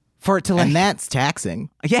somersaults for it to, like... And that's taxing.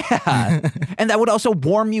 Yeah. And that would also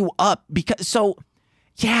warm you up because... So,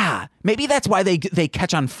 yeah. Maybe that's why they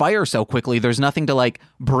catch on fire so quickly. There's nothing to, like,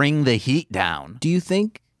 bring the heat down. Do you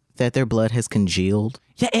think that their blood has congealed?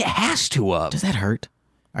 Yeah, it has to have. Does that hurt?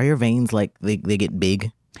 Are your veins, like, they get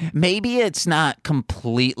big? Maybe it's not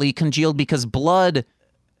completely congealed because blood,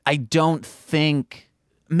 I don't think...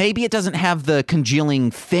 Maybe it doesn't have the congealing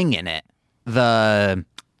thing in it. I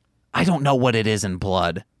don't know what it is in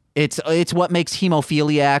blood. It's what makes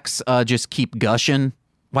hemophiliacs just keep gushing.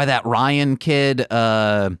 Why that Ryan kid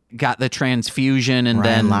got the transfusion and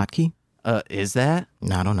Ryan then... Lochte? Is that?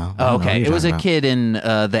 No, I don't know. Oh, okay. It was a kid in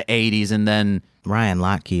the 80s and then... Ryan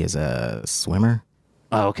Lochte is a swimmer.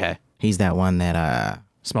 Oh, okay. He's that one that...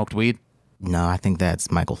 Smoked weed? No, I think that's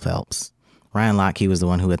Michael Phelps. Ryan Lochte was the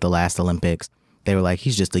one who at the last Olympics, they were like,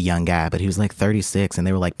 he's just a young guy, but he was like 36 and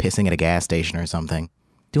they were like pissing at a gas station or something.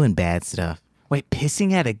 Doing bad stuff. Wait,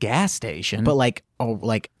 pissing at a gas station? But like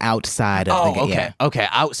outside of the... okay. Yeah. Okay,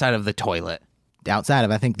 outside of the toilet. Outside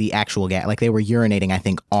of, I think, the actual gas. Like they were urinating, I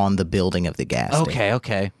think, on the building of the gas station.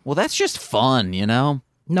 Okay. Well, that's just fun, you know?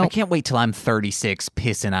 No. I can't wait till I'm 36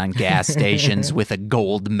 pissing on gas stations with a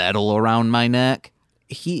gold medal around my neck.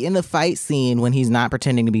 He, in the fight scene, when he's not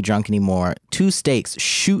pretending to be drunk anymore, 2 stakes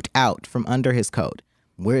shoot out from under his coat.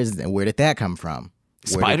 Where did that come from?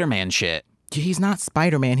 Spider-Man shit. He's not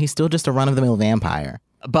Spider-Man. He's still just a run-of-the-mill vampire.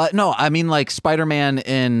 But no, I mean like Spider-Man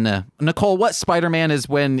in... Nicole, what Spider-Man is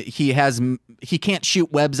when he can't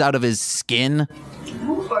shoot webs out of his skin? I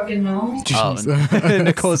don't fucking know.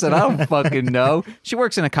 Nicole said, I don't fucking know. She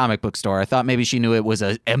works in a comic book store. I thought maybe she knew it was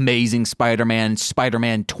an Amazing Spider-Man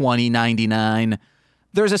 2099.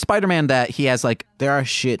 There's a Spider-Man that he has like... There are a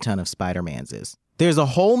shit ton of Spider-Manses. There's a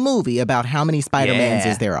whole movie about how many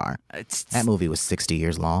Spider-Manses there are. That movie was 60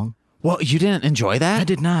 years long. Well, you didn't enjoy that? I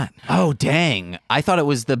did not. Oh, dang. I thought it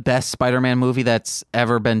was the best Spider-Man movie that's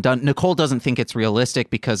ever been done. Nicole doesn't think it's realistic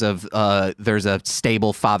because of there's a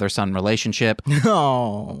stable father-son relationship.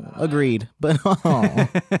 Oh, agreed. But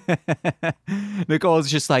Nicole's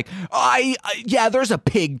just like, yeah, there's a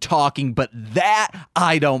pig talking, but that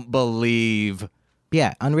I don't believe.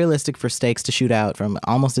 Yeah, unrealistic for Stakes to shoot out from,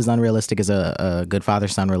 almost as unrealistic as a good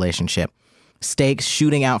father-son relationship. Stakes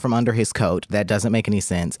shooting out from under his coat. That doesn't make any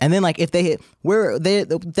sense. And then, like, if they hit, where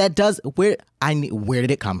did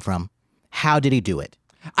it come from? How did he do it?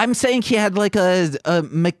 I'm saying he had like a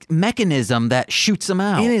mechanism that shoots him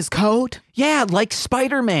out. In his coat? Yeah, like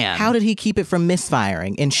Spider-Man. How did he keep it from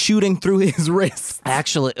misfiring and shooting through his wrists?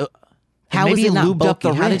 Actually, how maybe was it not lubed up the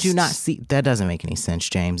bulky? How did you wrists. not see? That doesn't make any sense,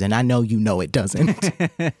 James. And I know you know it doesn't.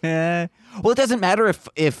 Well, it doesn't matter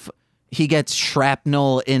if he gets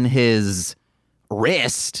shrapnel in his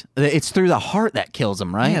wrist. It's through the heart that kills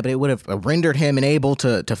him, right? Yeah, but it would have rendered him unable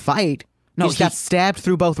to fight. No, he just got stabbed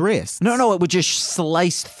through both wrists. No, it would just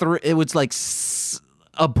slice through. It would like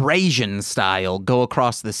abrasion style go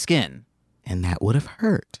across the skin. And that would have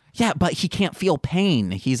hurt. Yeah, but he can't feel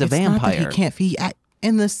pain. He's a vampire. Not that he can't feel.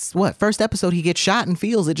 In this, first episode, he gets shot and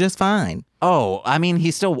feels it just fine. Oh, I mean,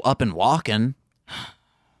 he's still up and walking.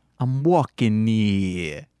 I'm walking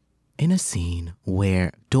here. In a scene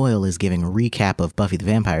where Doyle is giving a recap of Buffy the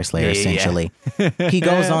Vampire Slayer, essentially, he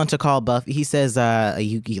goes on to call Buffy. He says,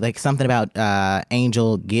 like something about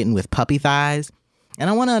Angel getting with puppy thighs. And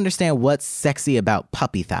I want to understand what's sexy about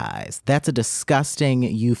puppy thighs. That's a disgusting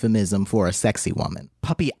euphemism for a sexy woman.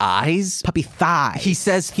 Puppy eyes? Puppy thighs. He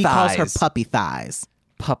says he thighs. calls her puppy thighs.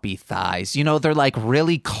 Puppy thighs. You know, they're like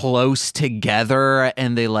really close together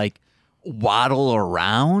and they like waddle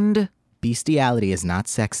around. Bestiality is not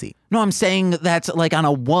sexy. No, I'm saying that's like on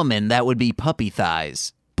a woman, that would be puppy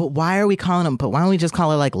thighs. But why are we calling them? But why don't we just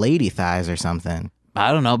call her like lady thighs or something?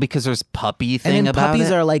 I don't know, because there's puppy thing and then about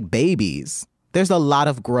puppies it. are like babies. There's a lot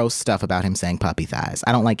of gross stuff about him saying puppy thighs.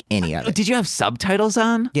 I don't like any of it. Did you have subtitles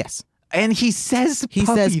on? Yes. And he says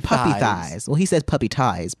puppy thighs. Well, he says puppy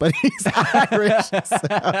ties, but he's Irish. So.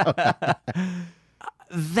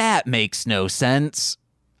 That makes no sense.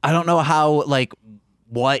 I don't know how, like,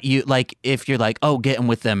 what you, like, if you're like, oh, getting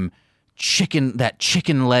with them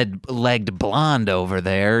chicken-legged blonde over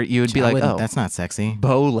there, you would be like, oh, that's not sexy.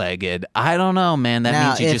 Bow-legged. I don't know, man. That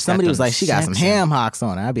means you if just somebody have was like, she got some ham hocks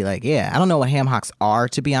on her, I'd be like, yeah. I don't know what ham hocks are,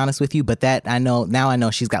 to be honest with you, but that I know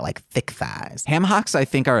she's got like thick thighs. Ham hocks, I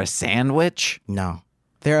think, are a sandwich. No,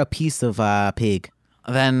 they're a piece of pig.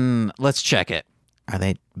 Then let's check it. Are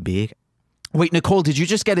they big? Wait, Nicole, did you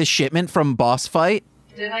just get a shipment from Boss Fight?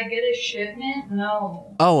 Did I get a shipment?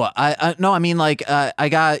 No. Oh, no, I mean, like, I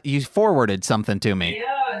got, you forwarded something to me.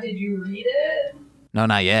 Yeah, did you read it? No,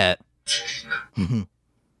 not yet.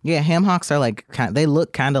 Yeah, ham hocks are like, they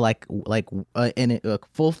look kind of like in a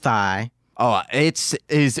full thigh. Oh,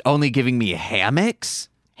 is only giving me hammocks?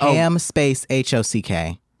 Ham space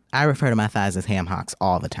HOCK. I refer to my thighs as ham hocks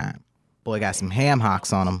all the time. Boy, got some ham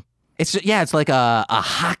hocks on them. It's like a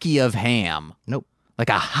hockey of ham. Nope. Like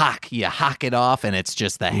a hock. You hock it off and it's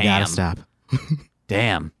just the ham. You gotta stop.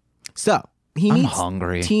 Damn. So, he I'm meets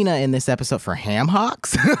hungry. Tina in this episode for ham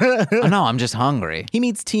hocks. No, I'm just hungry. He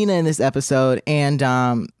meets Tina in this episode and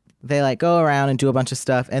they like go around and do a bunch of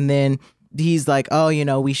stuff. And then he's like, oh,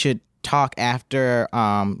 we should talk after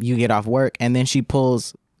you get off work. And then she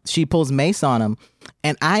pulls mace on him.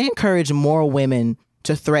 And I encourage more women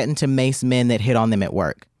to threaten to mace men that hit on them at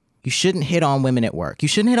work. You shouldn't hit on women at work. You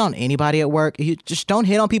shouldn't hit on anybody at work. You just don't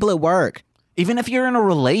hit on people at work. Even if you're in a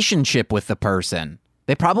relationship with the person,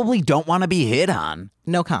 they probably don't want to be hit on.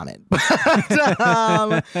 No comment.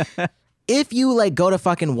 If you like go to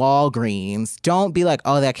fucking Walgreens, don't be like,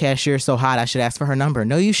 oh, that cashier's so hot, I should ask for her number.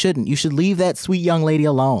 No, you shouldn't. You should leave that sweet young lady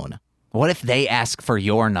alone. What if they ask for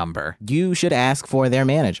your number? You should ask for their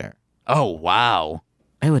manager. Oh, wow.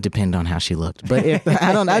 It would depend on how she looked. But if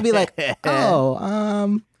I'd be like,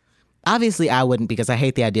 obviously I wouldn't, because I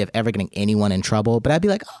hate the idea of ever getting anyone in trouble. But I'd be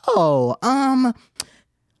like, not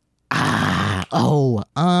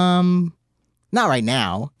right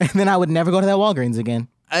now. And then I would never go to that Walgreens again.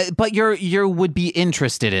 But you would be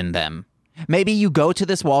interested in them. Maybe you go to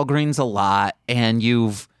this Walgreens a lot and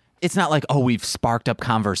it's not like, oh, we've sparked up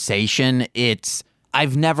conversation.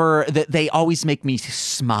 They always make me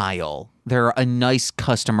smile. They're a nice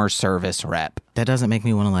customer service rep. That doesn't make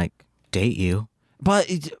me want to like date you.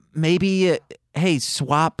 But maybe, hey,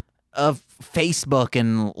 swap of Facebook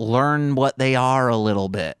and learn what they are a little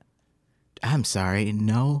bit. I'm sorry,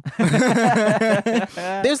 no.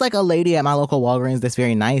 There's like a lady at my local Walgreens that's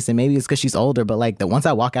very nice, and maybe it's because she's older, but like once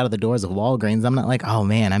I walk out of the doors of Walgreens, I'm not like, oh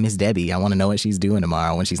man, I miss Debbie. I want to know what she's doing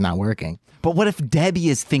tomorrow when she's not working. But what if Debbie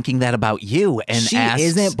is thinking that about you and she asks...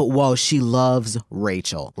 isn't, but whoa, she loves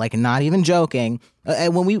Rachel. Like, not even joking.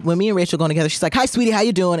 And when me and Rachel go together, she's like, hi, sweetie, how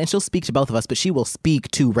you doing? And she'll speak to both of us, but she will speak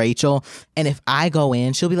to Rachel. And if I go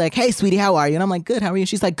in, she'll be like, hey, sweetie, how are you? And I'm like, good, how are you?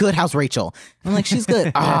 She's like, good, how's Rachel? I'm like, she's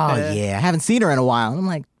good. Oh, yeah, I haven't seen her in a while. And I'm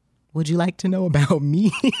like, would you like to know about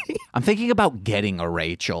me? I'm thinking about getting a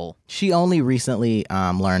Rachel. She only recently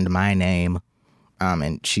learned my name,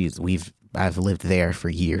 and I've lived there for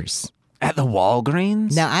years. At the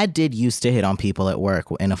Walgreens? Now, I did used to hit on people at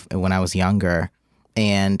work when I was younger,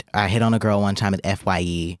 and I hit on a girl one time at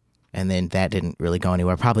FYE, and then that didn't really go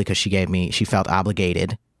anywhere, probably because she felt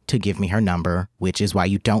obligated to give me her number, which is why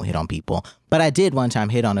you don't hit on people. But I did one time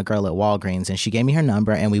hit on a girl at Walgreens, and she gave me her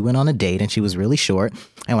number, and we went on a date, and she was really short,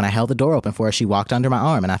 and when I held the door open for her, she walked under my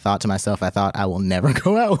arm, and I thought to myself, I will never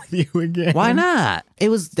go out with you again. Why not?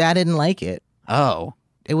 I didn't like it. Oh.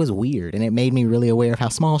 It was weird, and it made me really aware of how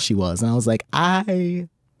small she was. And I was like, I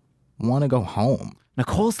want to go home.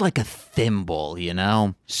 Nicole's like a thimble, you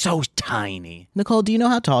know? So tiny. Nicole, do you know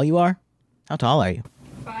how tall you are? How tall are you?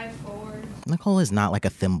 5'4". Nicole is not like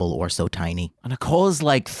a thimble or so tiny. Nicole is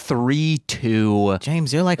like 3'2".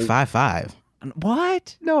 James, you're like 5'5".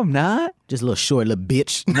 What? No, I'm not. Just a little short little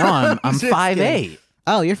bitch. No, I'm 5'8".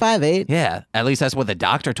 Oh, you're 5'8"? Yeah, at least that's what the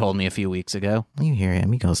doctor told me a few weeks ago. You hear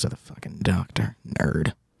him. He goes to the fucking doctor.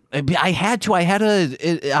 Nerd. I had to. I had a...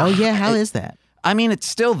 Oh, yeah? How is that? I mean, it's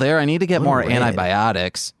still there. I need to get more red.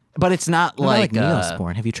 antibiotics. But it's not like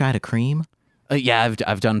Neosporin. Have you tried a cream? Yeah,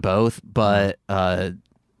 I've done both, but I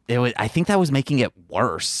think that was making it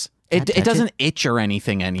worse. It doesn't itch or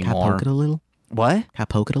anything anymore. Can I poke it a little? What? Can I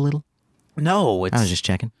poke it a little? No, I was just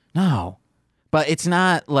checking. No. But it's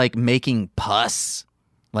not like making pus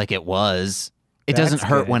like it was. It doesn't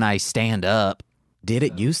hurt when I stand up. Did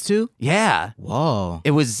it used to? Yeah. Whoa.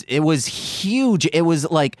 It was huge. It was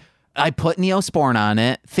like I put Neosporin on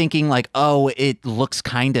it thinking like, oh, it looks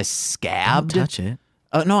kind of scabbed. Don't touch it.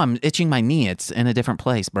 No, I'm itching my knee. It's in a different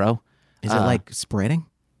place, bro. Is it like spreading?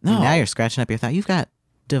 No. Now you're scratching up your thigh. You've got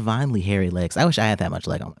divinely hairy legs. I wish I had that much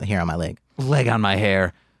hair on my leg. Leg on my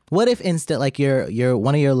hair. What if instead like your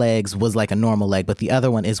one of your legs was like a normal leg, but the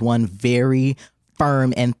other one is one very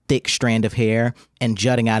firm and thick strand of hair, and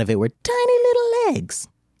jutting out of it were tiny little legs?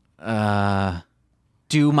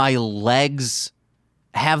 Do my legs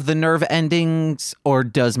have the nerve endings, or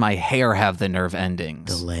does my hair have the nerve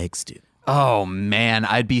endings? The legs do. Oh man,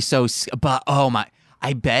 I'd be so. But oh my,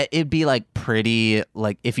 I bet it'd be like pretty.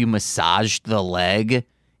 Like if you massaged the leg,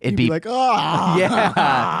 it'd be like, oh,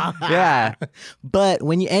 yeah. But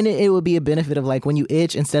it would be a benefit of like when you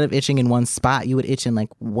itch, instead of itching in one spot, you would itch in like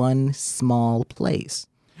one small place.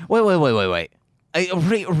 Wait.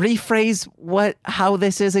 Rephrase how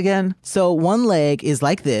this is again. So one leg is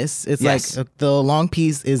like this. It's yes. like the long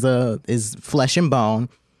piece is flesh and bone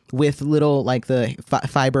with little like the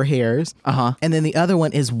fiber hairs. And then the other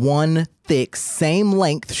one is one thick, same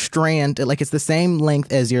length strand. Like it's the same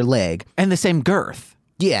length as your leg. And the same girth.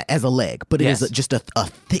 Yeah, as a leg, but it is just a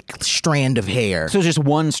thick strand of hair. So just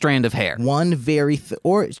one strand of hair. One very,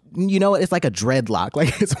 or you know what? It's like a dreadlock.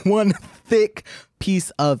 Like it's one thick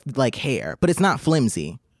piece of like hair, but it's not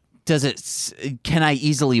flimsy. Does it? Can I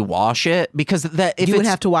easily wash it? Because you would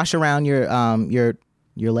have to wash around your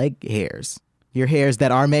leg hairs, your hairs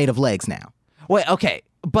that are made of legs now. Wait, okay.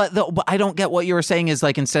 But I don't get what you were saying is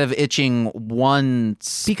like instead of itching one...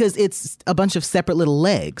 Because it's a bunch of separate little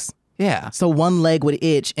legs. Yeah. So one leg would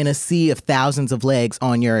itch in a sea of thousands of legs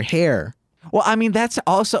on your hair. Well, I mean, that's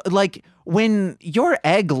also like when your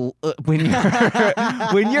when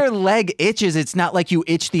your leg itches, it's not like you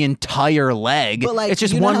itch the entire leg. But like, it's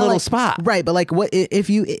just one little spot. Right. But like what if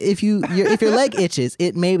your leg itches,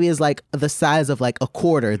 it maybe is like the size of like a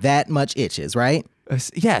quarter, that much itches, right?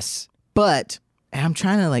 Yes. But I'm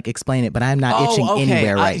trying to like explain it, but I'm not itching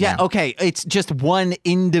anywhere right now. Yeah, okay. It's just one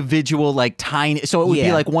individual like tiny, so it would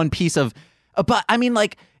be like one piece of, but I mean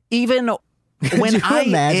like even when I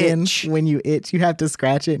imagine itch. When you itch, you have to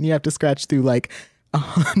scratch it and you have to scratch through like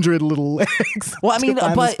 100 little legs. Well, I mean, to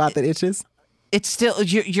find but the spot that itches. It's still,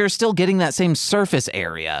 you're still getting that same surface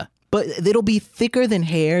area. But it'll be thicker than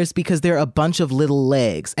hairs because they're a bunch of little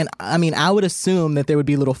legs. And I mean, I would assume that there would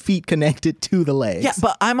be little feet connected to the legs. Yeah,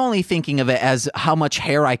 but I'm only thinking of it as how much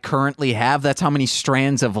hair I currently have. That's how many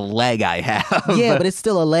strands of leg I have. Yeah, but it's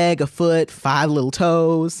still a leg, a foot, 5 little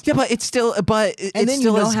toes. Yeah, but it's still, and then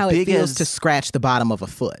still you know as how big it feels as... to scratch the bottom of a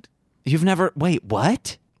foot. You've never, wait,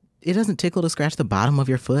 what? It doesn't tickle to scratch the bottom of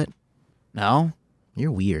your foot? No?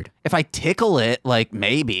 You're weird. If I tickle it, like,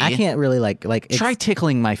 maybe. I can't really like Try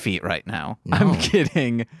tickling my feet right now. No. I'm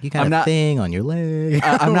kidding. You got a thing on your leg.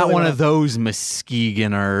 I'm not one of those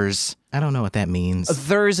Muskegoners. I don't know what that means.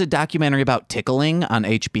 There's a documentary about tickling on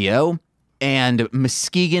HBO, and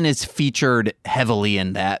Muskegon is featured heavily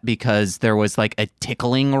in that because there was like a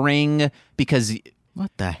tickling ring because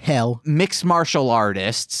What the hell? mixed martial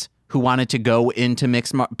artists who wanted to go into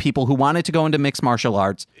people who wanted to go into mixed martial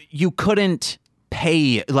arts, you couldn't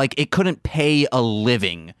pay, like it couldn't pay a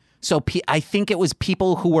living. So I think it was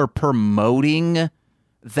people who were promoting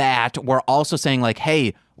that were also saying like,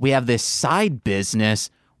 hey, we have this side business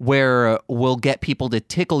where we'll get people to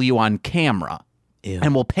tickle you on camera. Ew.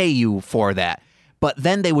 And we'll pay you for that. But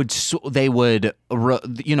then they would,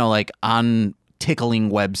 you know, like on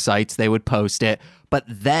tickling websites, they would post it. But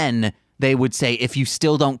then they would say, if you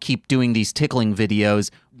still don't keep doing these tickling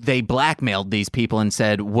videos, they blackmailed these people and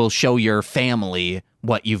said, we'll show your family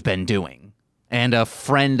what you've been doing. And a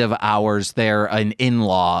friend of ours there, an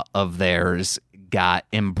in-law of theirs, got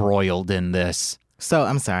embroiled in this. So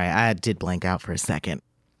I'm sorry, I did blank out for a second.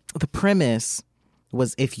 The premise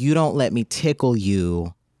was if you don't let me tickle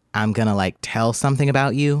you, I'm gonna like tell something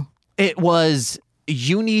about you. It was,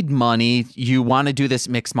 you need money. You want to do this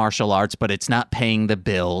mixed martial arts, but it's not paying the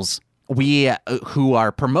bills. We who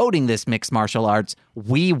are promoting this mixed martial arts,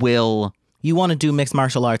 we will. You want to do mixed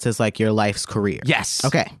martial arts as like your life's career. Yes.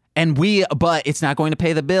 Okay. And but it's not going to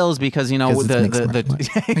pay the bills because, you know,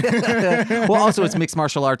 well, also it's mixed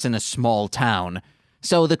martial arts in a small town.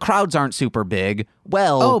 So the crowds aren't super big.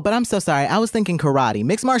 Well, Oh, but I'm so sorry. I was thinking karate.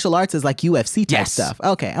 Mixed martial arts is like UFC type Yes. stuff.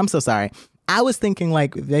 Okay, I'm so sorry. I was thinking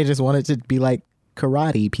like they just wanted to be like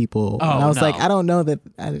karate people. Oh, and I was no. like, I don't know that.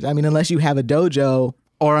 I mean, unless you have a dojo.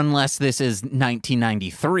 or unless this is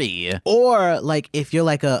 1993. Or like if you're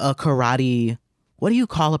like a karate, what do you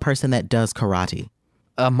call a person that does karate?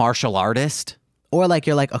 A martial artist. Or like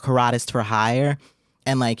you're like a karatist for hire.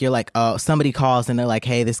 And like you're like, oh, somebody calls and they're like,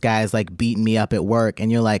 hey, this guy's like beating me up at work.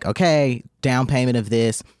 And you're like, okay, down payment of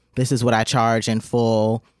this. This is what I charge in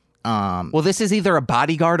full. Well, this is either a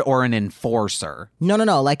bodyguard or an enforcer. No,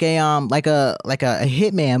 like a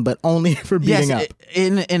hitman, but only for beating up.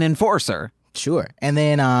 An enforcer. Sure. And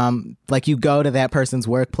then like you go to that person's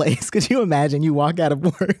workplace. Could you imagine you walk out of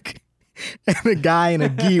work and the guy in a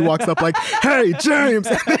gi walks up like, hey, James,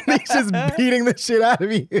 and then he's just beating the shit out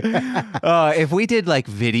of you. If we did like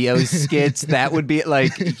video skits, that would be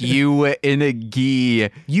like you in a gi.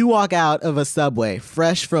 You walk out of a Subway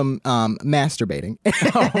fresh from masturbating.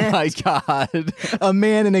 Oh my God. A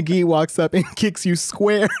man in a gi walks up and kicks you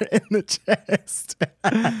square in the chest.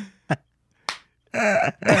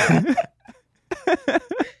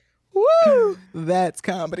 Woo! That's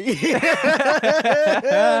comedy.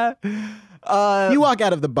 You walk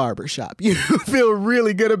out of the barber shop. You feel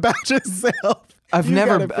really good about yourself. I walk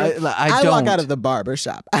don't. out of the barber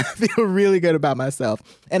shop. I feel really good about myself.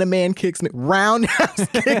 And a man kicks me, roundhouse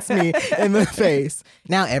kicks me in the face.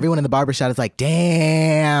 Now everyone in the barber shop is like,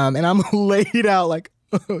 damn. And I'm laid out like,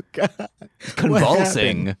 oh God.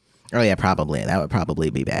 Convulsing. Oh yeah, probably. That would probably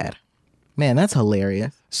be bad. Man, that's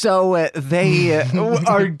hilarious. So they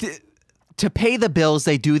are, to pay the bills,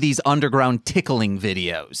 they do these underground tickling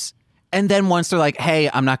videos. And then once they're like, hey,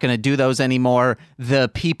 I'm not going to do those anymore, the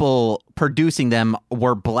people producing them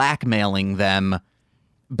were blackmailing them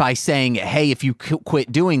by saying, hey, if you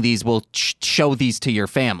quit doing these, we'll show these to your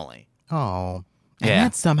family. Oh. And Yeah.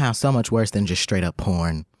 that's somehow so much worse than just straight up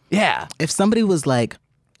porn. Yeah. If somebody was like,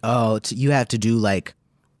 oh, you have to do like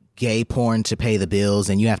gay porn to pay the bills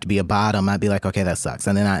and you have to be a bottom, I'd be like, okay, that sucks.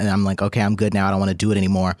 And then I'm like, okay, I'm good now. I don't want to do it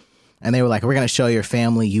anymore. And they were like, we're going to show your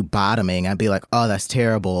family you bottoming. I'd be like, oh, that's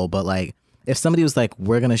terrible. But like, if somebody was like,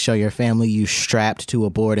 we're going to show your family you strapped to a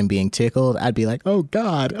board and being tickled, I'd be like, oh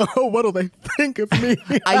God, oh, what'll they think of me?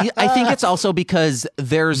 I think it's also because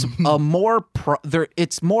there's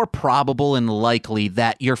it's more probable and likely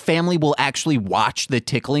that your family will actually watch the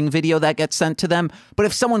tickling video that gets sent to them. But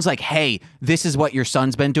if someone's like, hey, this is what your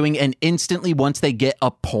son's been doing, and instantly once they get a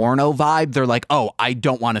porno vibe, they're like, oh, I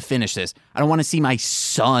don't want to finish this. I don't want to see my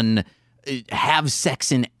son have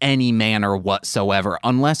sex in any manner whatsoever,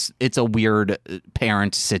 unless it's a weird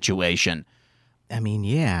parent situation. I mean,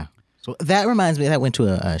 yeah. So that reminds me, that went to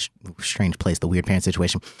a strange place, the weird parent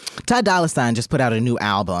situation. Ty Dolla $ign just put out a new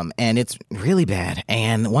album, and it's really bad.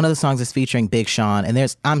 And one of the songs is featuring Big Sean.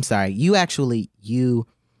 And I'm sorry, you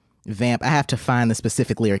Vamp, I have to find the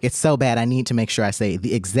specific lyric. It's so bad, I need to make sure I say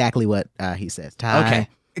exactly what he says. Ty. Okay.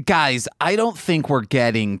 Guys, I don't think we're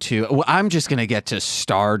getting to... Well, I'm just going to get to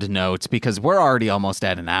starred notes because we're already almost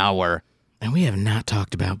at an hour. And we have not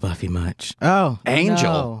talked about Buffy much. Oh,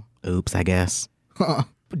 Angel. no. Oops, I guess.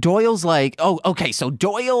 Doyle's like, oh, okay, so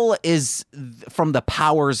Doyle is from the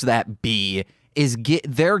powers that be,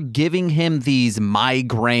 they're giving him these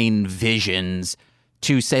migraine visions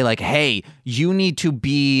to say like, hey, you need to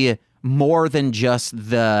be more than just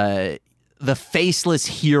the faceless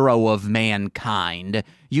hero of mankind.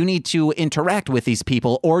 You need to interact with these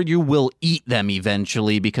people or you will eat them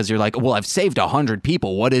eventually, because you're like, well, I've saved 100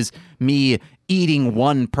 people. What is me eating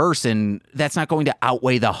one person? That's not going to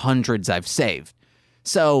outweigh the hundreds I've saved.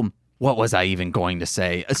 So what was I even going to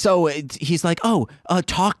say? So he's like,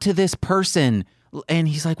 talk to this person. And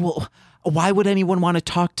he's like, well, why would anyone want to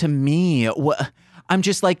talk to me? I'm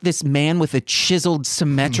just like this man with a chiseled,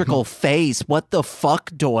 symmetrical face. What the fuck,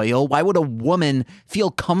 Doyle? Why would a woman feel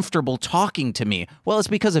comfortable talking to me? Well, it's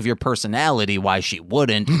because of your personality, why she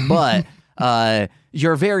wouldn't. But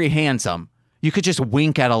you're very handsome. You could just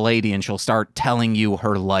wink at a lady and she'll start telling you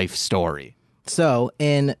her life story. So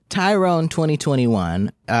in Tyrone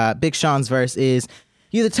 2021, Big Sean's verse is,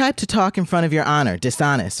 you're the type to talk in front of your honor,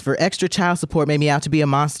 dishonest. For extra child support made me out to be a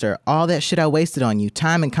monster. All that shit I wasted on you,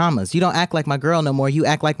 time and commas. You don't act like my girl no more, you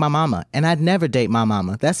act like my mama. And I'd never date my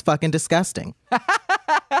mama. That's fucking disgusting.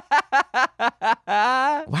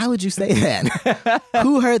 Why would you say that?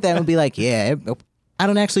 Who heard that and would be like, yeah, I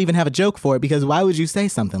don't actually even have a joke for it, because why would you say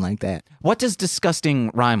something like that? What does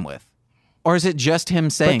disgusting rhyme with? Or is it just him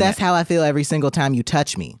saying But that's it? how I feel every single time you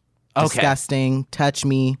touch me. Okay. Disgusting, touch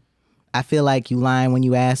me. I feel like you lying when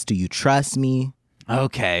you ask, do you trust me?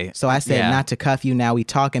 Okay. So I said not to cuff you. Now we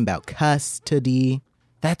talking about custody.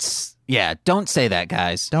 Don't say that,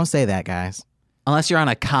 guys. Don't say that, guys. Unless you're on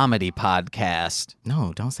a comedy podcast.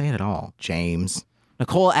 No, don't say it at all, James.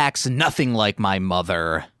 Nicole acts nothing like my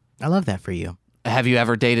mother. I love that for you. Have you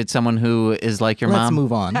ever dated someone who is like your Let's mom?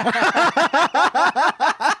 move on.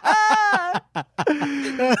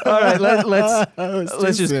 All right,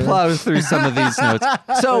 let's just plow through some of these notes.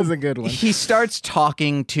 So That was a good one. He starts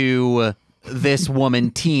talking to this woman,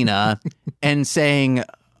 Tina, and saying,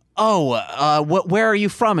 where are you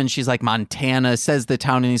from? And she's like, Montana, says the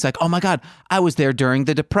town. And he's like, oh my God, I was there during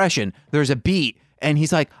the Depression. There's a beat. And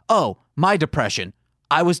he's like, oh, my Depression.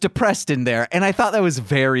 I was depressed in there. And I thought that was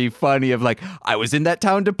very funny of like, I was in that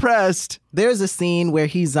town depressed. There's a scene where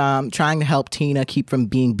he's trying to help Tina keep from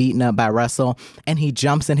being beaten up by Russell, and he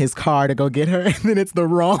jumps in his car to go get her, and then it's the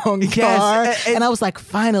wrong car. And I was like,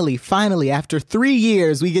 finally, after 3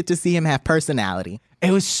 years, we get to see him have personality.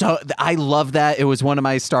 It was I love that. It was one of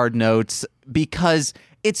my starred notes because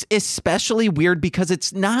it's especially weird because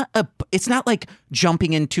it's not like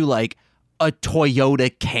jumping into like a Toyota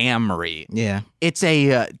Camry. Yeah. It's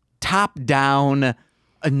a top-down,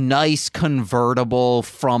 a nice convertible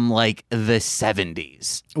from like the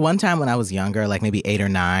 70s. One time when I was younger, like maybe 8 or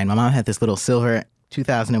 9, my mom had this little silver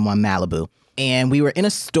 2001 Malibu. And we were in a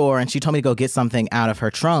store and she told me to go get something out of her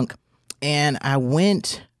trunk. And I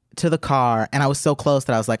went to the car and I was so close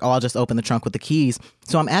that I was like, I'll just open the trunk with the keys.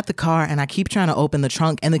 So I'm at the car and I keep trying to open the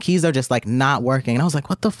trunk and the keys are just like not working. And I was like,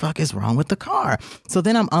 what the fuck is wrong with the car? So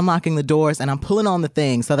then I'm unlocking the doors and I'm pulling on the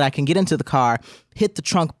thing so that I can get into the car, hit the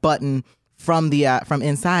trunk button from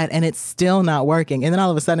inside, and it's still not working. And then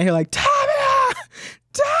all of a sudden I hear like, Tamia!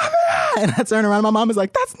 And I turn around and my mom is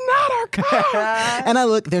like, that's not our car. And I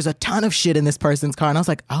look, there's a ton of shit in this person's car. And I was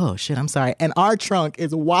like, oh shit, I'm sorry. And our trunk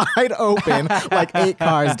is wide open, like 8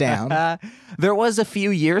 cars down. There was a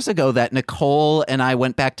few years ago that Nicole and I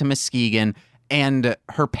went back to Muskegon and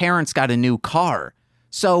her parents got a new car.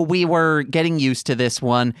 So we were getting used to this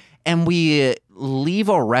one and we leave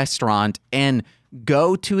a restaurant and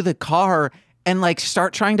go to the car and like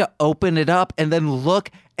start trying to open it up and then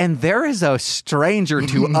look, and there is a stranger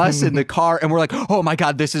to us in the car, and we're like, oh my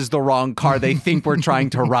God, this is the wrong car. They think we're trying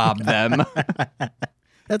to rob them.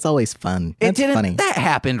 That's always fun. That's funny. That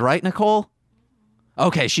happened, right, Nicole?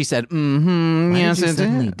 Okay, she said, mm-hmm. Why Yes, did you it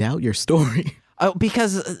suddenly did. doubt your story? Oh,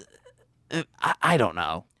 because I don't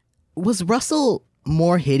know. Was Russell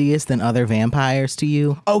more hideous than other vampires to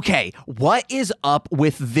you? Okay, what is up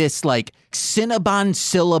with this like Cinnabon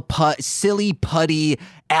Silla-Puddy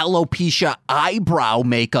alopecia eyebrow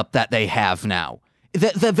makeup that they have now?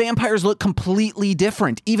 The vampires look completely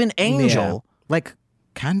different. Even Angel. Yeah. Like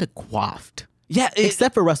kind of coiffed. Yeah.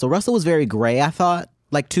 Except for Russell. Russell was very gray, I thought.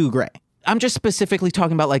 Like too gray. I'm just specifically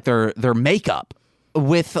talking about like their makeup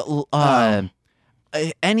with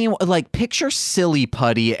any like picture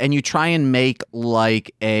Silly-Puddy and you try and make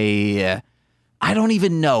like a I don't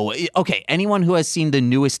even know. Okay, anyone who has seen the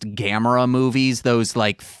newest Gamera movies, those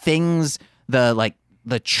like things,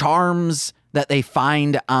 the charms that they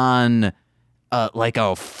find on like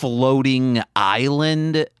a floating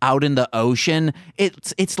island out in the ocean.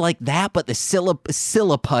 It's like that, but the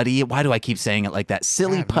Silla-Puddy, why do I keep saying it like that?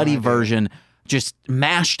 Silly-Putty version just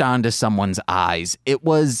mashed onto someone's eyes. It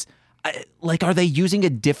was like, are they using a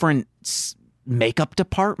different makeup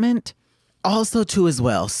department? Also, too, as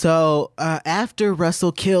well. So after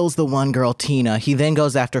Russell kills the one girl, Tina, he then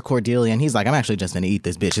goes after Cordelia, and he's like, I'm actually just going to eat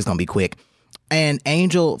this bitch. It's going to be quick. And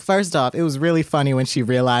Angel, first off, it was really funny when she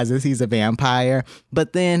realizes he's a vampire.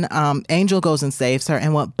 But then Angel goes and saves her.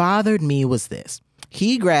 And what bothered me was this.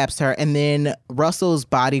 He grabs her, and then Russell's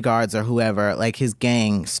bodyguards or whoever, like his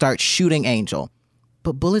gang, start shooting Angel.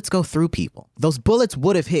 But bullets go through people. Those bullets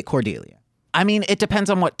would have hit Cordelia. I mean, it depends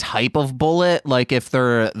on what type of bullet. Like, if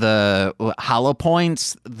they're the hollow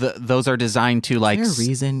points, those are designed to, like... Is there a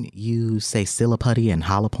reason you say Silla-Puddy and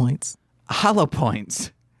hollow points? Hollow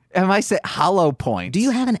points. Am I saying hollow points? Do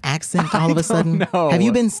you have an accent all of a sudden? No. Have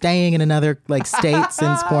you been staying in another state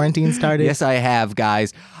since quarantine started? Yes, I have,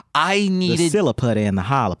 guys. The Silla-Puddy and the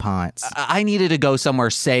hollow points. I needed to go somewhere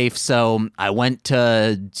safe, so I went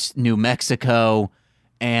to New Mexico,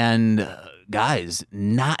 and guys,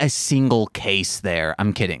 not a single case there.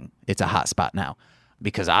 I'm kidding. It's a hot spot now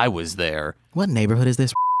because I was there. What neighborhood is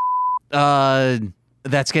this?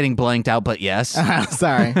 That's getting blanked out, but yes.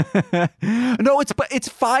 Sorry. No, it's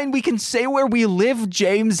fine. We can say where we live,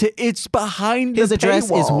 James. It's behind His the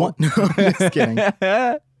address paywall. is one. No, I'm just kidding.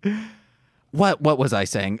 What was I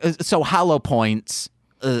saying? So hollow points.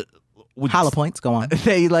 Hollow points, go on.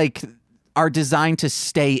 They are designed to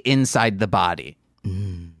stay inside the body.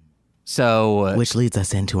 So, which leads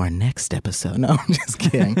us into our next episode. No, I'm just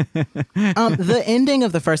kidding. The ending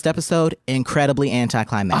of the first episode, incredibly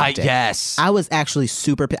anticlimactic. Yes. I was actually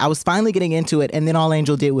I was finally getting into it, and then all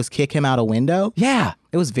Angel did was kick him out a window. Yeah.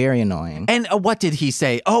 It was very annoying. And what did he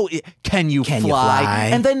say? Oh, can you fly?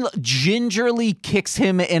 And then gingerly kicks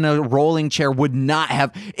him in a rolling chair. Would not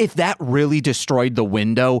have, if that really destroyed the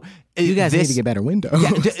window. You guys need to get better windows.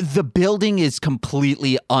 Yeah, the building is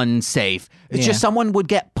completely unsafe. It's just someone would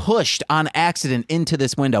get pushed on accident into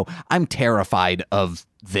this window. I'm terrified of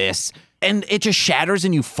this. And it just shatters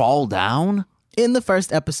and you fall down. In the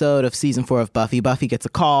first episode of season 4 of Buffy, Buffy gets a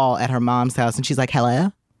call at her mom's house and she's like,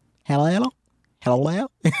 hello? Hello? Hello?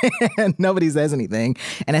 And nobody says anything.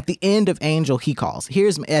 And at the end of Angel, he calls.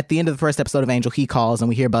 At the end of the first episode of Angel, he calls and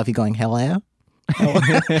we hear Buffy going, hello?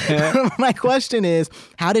 My question is,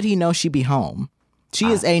 how did he know she'd be home? She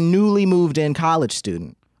is a newly moved in college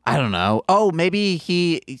student. I don't know. Oh,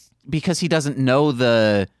 maybe because he doesn't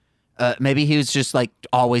know maybe he was just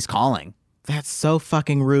always calling. That's so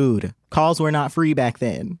fucking rude. Calls were not free back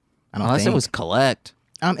then. Unless it was collect.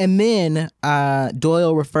 And then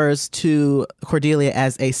Doyle refers to Cordelia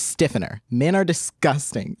as a stiffener. Men are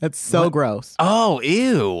disgusting. That's so gross. Oh,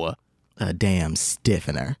 ew. A damn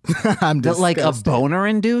stiffener. I'm disgusted. Like a boner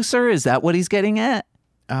inducer? Is that what he's getting at?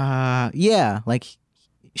 Yeah. Like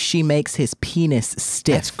she makes his penis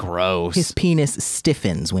stiff. That's gross. His penis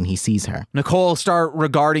stiffens when he sees her. Nicole, start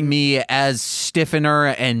regarding me as stiffener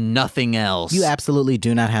and nothing else. You absolutely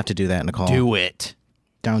do not have to do that, Nicole. Do it.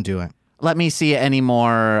 Don't do it. Let me see any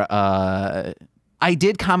more. I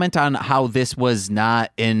did comment on how this was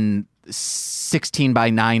not in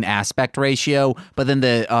 16:9 aspect ratio, but then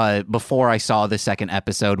before I saw the second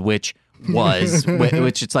episode, which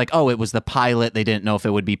it's like, oh, it was the pilot. They didn't know if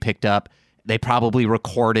it would be picked up. They probably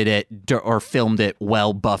recorded it or filmed it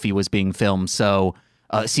while Buffy was being filmed. So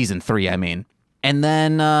season 3, I mean. And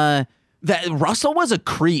then that Russell was a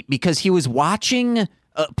creep because he was watching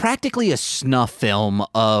practically a snuff film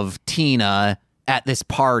of Tina at this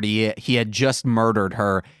party. He had just murdered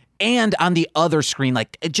her. And on the other screen,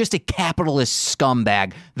 just a capitalist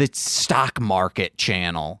scumbag, the stock market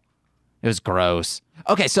channel. It was gross.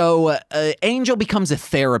 Okay, so Angel becomes a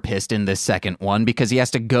therapist in this second one because he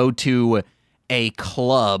has to go to a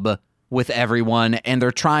club with everyone. And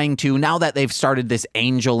they're trying to, now that they've started this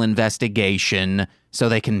Angel investigation so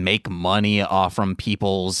they can make money off from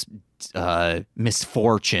people's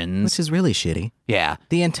misfortunes. Which is really shitty. Yeah.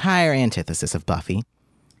 The entire antithesis of Buffy.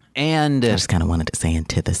 And I just kind of wanted to say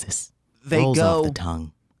antithesis. They Rolls go off the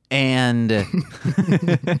tongue. And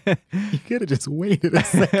you could have just waited a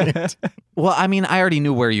second. Well, I mean, I already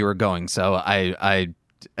knew where you were going, so I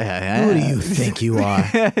who do you think you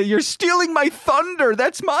are? You're stealing my thunder.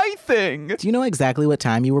 That's my thing. Do you know exactly what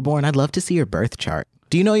time you were born? I'd love to see your birth chart.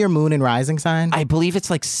 Do you know your moon and rising sign? I believe it's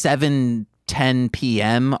 7:10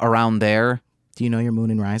 p.m. around there. Do you know your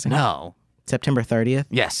moon and rising? No. September 30th?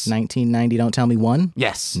 Yes. 1990, don't tell me one?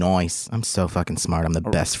 Yes. Nice. I'm so fucking smart. I'm the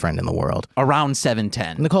best friend in the world. Around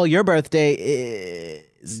 7:10. Nicole, your birthday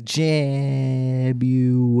is January,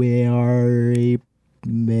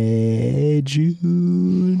 May,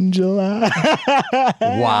 June, July.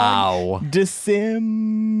 Wow.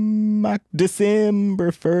 December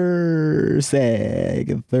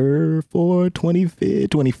 1st, 3rd, 4th, 25th,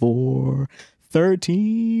 24,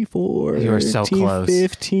 13, 14, You are so close.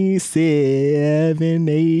 15, 7,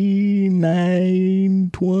 8, 9,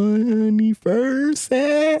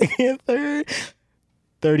 21st, 2nd, 3rd,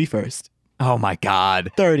 31st, Oh my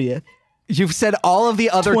God. 30th, You've said all of the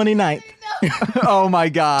other. 29th, Oh my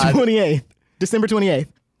God. 28th, December 28th,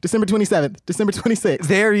 December 27th, December 26th.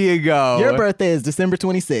 There you go. Your birthday is December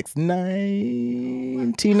 26th,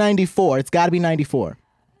 1994. It's got to be 94.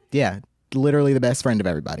 Yeah, literally the best friend of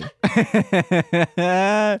everybody.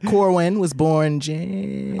 Corwin was born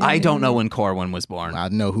I don't know when Corwin was born. I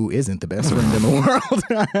know who isn't the best friend in the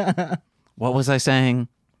world. What was I saying?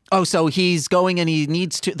 Oh, so he's going and he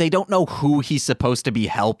needs to. They don't know who he's supposed to be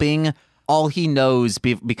helping. All he knows,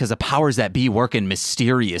 because the powers that be work in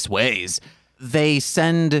mysterious ways, they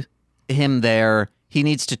send him there. He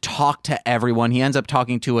needs to talk to everyone. He ends up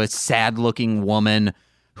talking to a sad-looking woman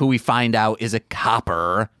who we find out is a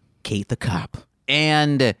copper. Kate the cop.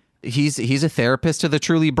 And he's a therapist to the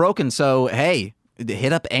truly broken. So, hey,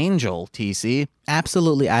 hit up Angel, TC.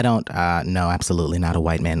 Absolutely. I don't no, absolutely not. A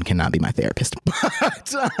white man cannot be my therapist.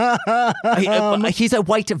 He's a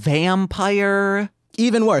white vampire.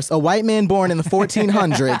 Even worse, a white man born in the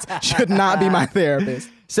 1400s should not be my therapist.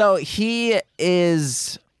 So he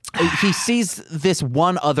sees this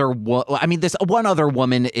one other this one other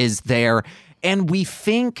woman is there, and we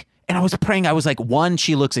think, and I was praying, I was like, one,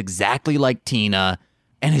 she looks exactly like Tina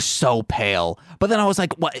and is so pale. But then I was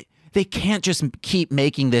like, what? They can't just keep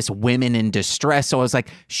making this women in distress. So I was like,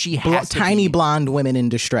 she has to tiny be, blonde women in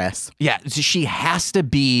distress. Yeah, she has to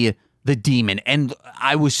be the demon. And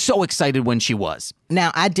I was so excited when she was.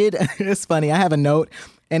 Now, it's funny, I have a note,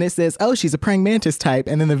 and it says, oh, she's a praying mantis type.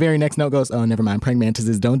 And then the very next note goes, oh, never mind, praying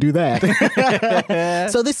mantises don't do that.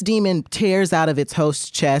 So this demon tears out of its host's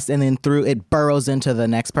chest, and then it burrows into the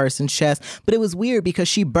next person's chest. But it was weird because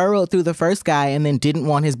she burrowed through the first guy and then didn't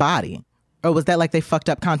want his body. Or was that like they fucked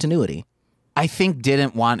up continuity? I think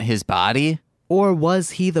didn't want his body. Or was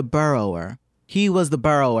he the burrower? He was the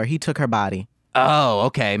burrower. He took her body. Oh,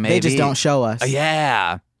 okay, maybe. They just don't show us.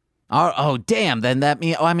 Yeah. Oh, damn. Then that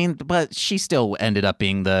means, but she still ended up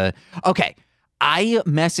being the. Okay. I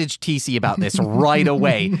messaged TC about this right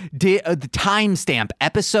away. The timestamp,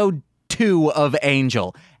 episode 2 of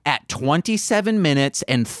Angel at 27 minutes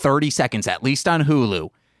and 30 seconds, at least on Hulu.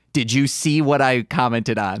 Did you see what I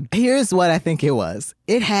commented on? Here's what I think it was.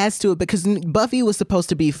 It has to, because Buffy was supposed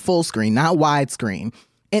to be full screen, not widescreen.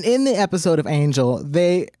 And in the episode of Angel,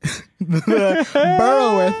 the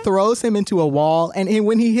burrower throws him into a wall. And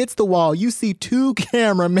when he hits the wall, you see 2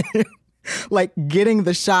 cameramen like getting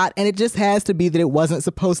the shot. And it just has to be that it wasn't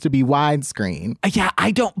supposed to be widescreen. Yeah,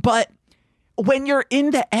 I don't, but when you're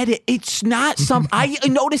in the edit, it's not I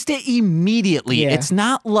noticed it immediately. Yeah. It's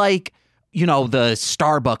not like, the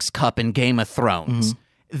Starbucks cup in Game of Thrones.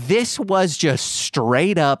 Mm-hmm. This was just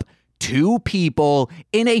straight up 2 people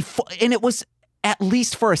and it was at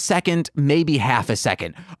least for a second, maybe half a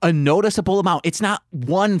second, a noticeable amount. It's not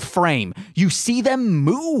one frame. You see them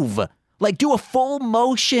move, like do a full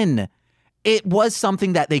motion. It was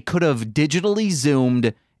something that they could have digitally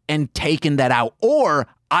zoomed and taken that out. Or,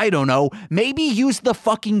 I don't know, maybe use the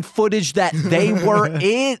fucking footage that they were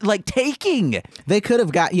taking. They could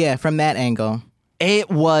have got, from that angle. It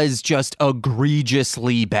was just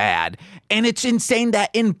egregiously bad. And it's insane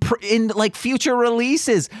that in future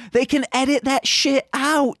releases, they can edit that shit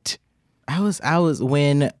out. I was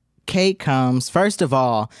when Kate comes, first of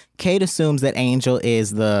all, Kate assumes that Angel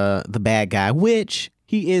is the bad guy, which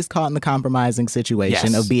he is caught in the compromising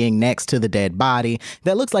situation of being next to the dead body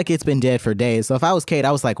that looks like it's been dead for days. So if I was Kate,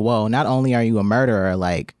 I was like, whoa, not only are you a murderer,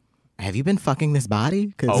 like, have you been fucking this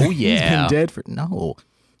body? Oh, yeah. He's been dead for, no.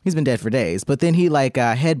 He's been dead for days. But then he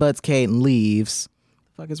headbutts Kate and leaves.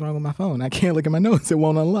 What the fuck is wrong with my phone? I can't look at my notes. It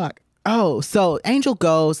won't unlock. Oh, so Angel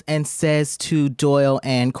goes and says to Doyle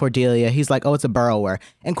and Cordelia, he's like, oh, it's a burrower.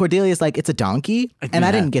 And Cordelia's like, it's a donkey? And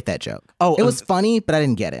I didn't get that joke. Oh, it was funny, but I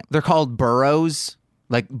didn't get it. They're called burrows.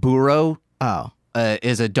 Like burro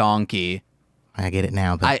is a donkey. I get it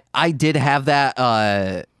now. But I did have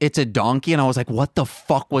that. It's a donkey, and I was like, "What the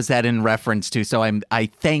fuck was that in reference to?" So I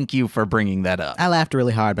thank you for bringing that up. I laughed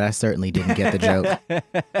really hard, but I certainly didn't get the joke.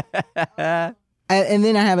 And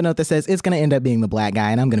then I have a note that says it's going to end up being the black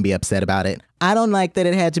guy, and I'm going to be upset about it. I don't like that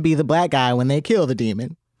it had to be the black guy when they kill the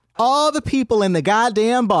demon. All the people in the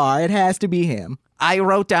goddamn bar, it has to be him. I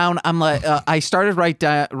wrote down, I started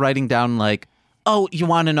writing down like, oh, you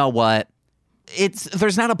want to know what?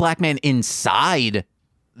 There's not a black man inside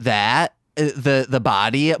that, the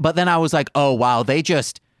body. But then I was like, oh, wow, they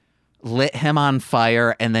just lit him on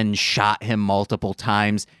fire and then shot him multiple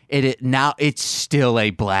times. Now it's still a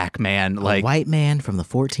black man, like a white man from the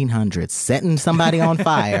 1400s setting somebody on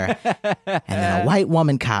fire, and then a white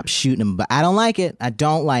woman cop shooting him. But I don't like it. I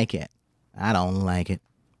don't like it.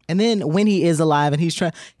 And then when he is alive and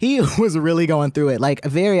he was really going through it. Like,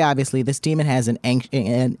 very obviously, this demon has an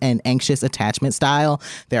anxious attachment style.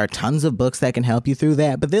 There are tons of books that can help you through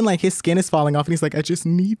that. But then, like, his skin is falling off and he's like, I just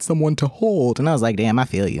need someone to hold. And I was like, damn, I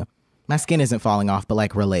feel you. My skin isn't falling off, but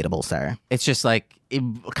like relatable, sir. It's just like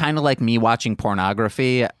kind of like me watching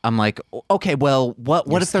pornography. I'm like, okay, well, what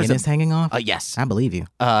if there's skin is hanging off? Yes, I believe you.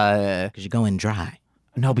 Because you're going dry.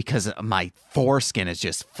 No, because my foreskin is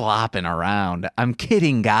just flopping around. I'm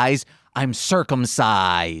kidding, guys. I'm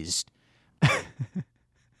circumcised. I'm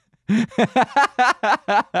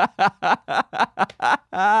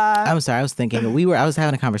sorry. I was thinking I was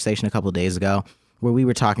having a conversation a couple of days ago where we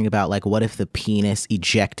were talking about like what if the penis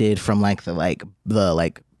ejected from like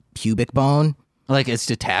the pubic bone. Like it's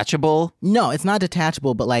detachable? No, it's not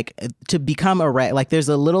detachable, but like to become erect, like there's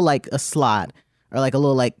a little like a slot or like a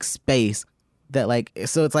little like space that like,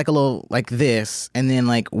 so it's like a little like this, and then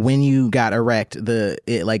like when you got erect,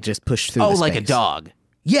 it like just pushed through. Oh, the space. like a dog.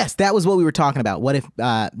 Yes, that was what we were talking about. What if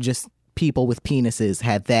just people with penises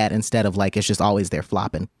had that instead of like it's just always there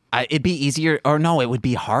flopping? It'd be easier, or no, it would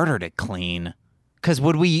be harder to clean. Because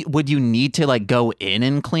would you need to like go in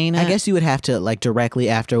and clean it? I guess you would have to like directly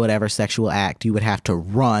after whatever sexual act, you would have to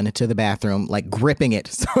run to the bathroom, like gripping it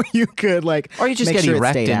so you could like. Or you just make get sure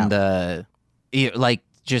erect it stayed in out. like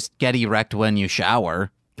just get erect when you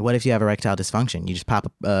shower. What if you have erectile dysfunction? You just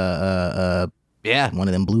pop yeah, one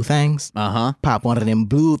of them blue things. Pop one of them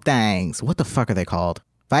blue things. What the fuck are they called?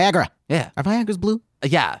 Viagra. Yeah, are Viagra's blue?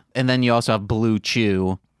 Yeah, and then you also have Blue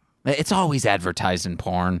Chew. It's always advertised in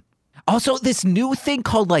porn. Also, this new thing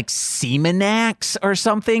called like Semenax or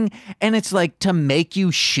something, and it's like to make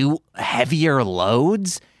you shoot heavier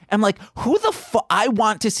loads. I'm like, who the fuck? I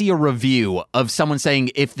want to see a review of someone saying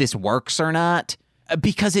if this works or not,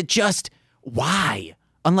 because why?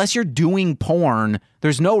 Unless you're doing porn,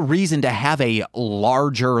 there's no reason to have a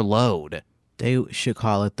larger load. They should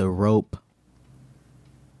call it the rope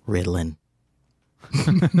Ritalin.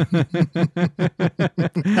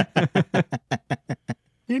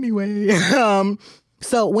 Anyway,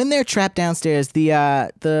 so when they're trapped downstairs,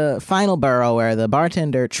 the final burrower, the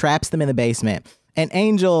bartender, traps them in the basement. And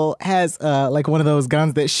Angel has like one of those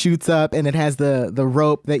guns that shoots up, and it has the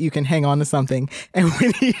rope that you can hang on to something. And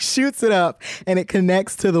when he shoots it up and it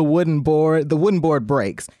connects to the wooden board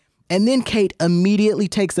breaks. And then Kate immediately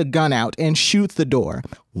takes a gun out and shoots the door.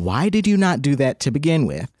 Why did you not do that to begin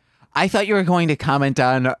with? I thought you were going to comment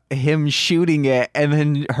on him shooting it and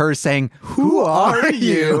then her saying, "Who are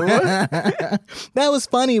you?" That was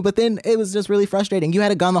funny, but then it was just really frustrating. You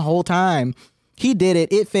had a gun the whole time. He did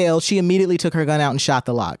it. It failed. She immediately took her gun out and shot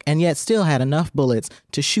the lock, and yet still had enough bullets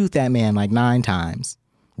to shoot that man like 9 times.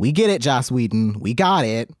 We get it, Joss Whedon. We got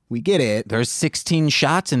it. We get it. There's 16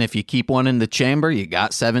 shots, and if you keep one in the chamber, you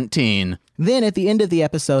got 17. Then at the end of the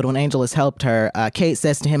episode, when Angel has helped her, Kate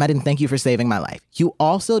says to him, "I didn't thank you for saving my life. You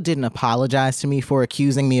also didn't apologize to me for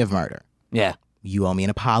accusing me of murder. Yeah. You owe me an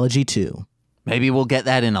apology, too." Maybe we'll get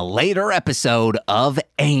that in a later episode of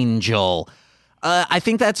Angel. I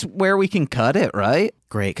think that's where we can cut it, right?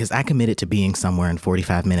 Great, because I committed to being somewhere in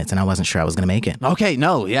 45 minutes, and I wasn't sure I was going to make it. Okay,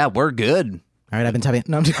 no, yeah, we're good. All right, I've been typing.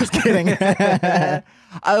 No, I'm just kidding.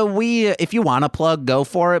 If you want to plug, go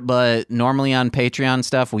for it. But normally on Patreon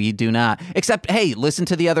stuff, we do not. Except, hey, listen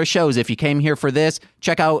to the other shows. If you came here for this,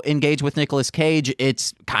 check out Engage with Nicolas Cage.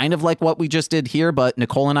 It's kind of like what we just did here, but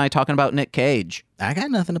Nicole and I talking about Nick Cage. I got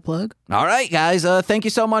nothing to plug. All right, guys. Thank you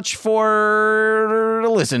so much for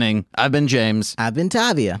listening. I've been James. I've been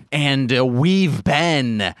Tavia. And we've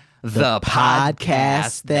been the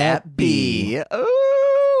podcast that be. Ooh.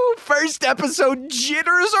 First episode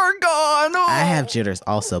jitters are gone. Oh. I have jitters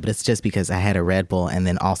also, but it's just because I had a Red Bull, and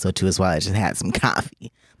then also too as well I just had some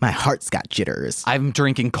coffee. My heart's got jitters. I'm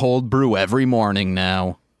drinking cold brew every morning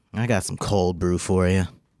now. I got some cold brew for you.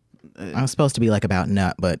 I'm supposed to be like about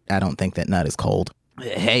nut, but I don't think that nut is cold.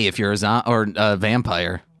 Hey, if you're a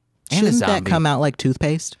vampire. Shouldn't that come out like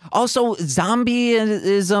toothpaste? Also,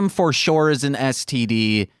 zombieism for sure is an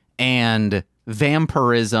STD, and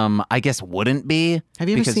vampirism, I guess, wouldn't be. Have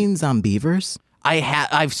you ever seen Zombievers?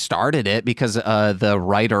 I've started it because the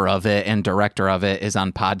writer of it and director of it is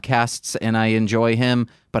on podcasts, and I enjoy him,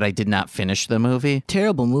 but I did not finish the movie.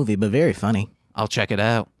 Terrible movie, but very funny. I'll check it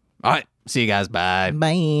out. All right. See you guys. Bye.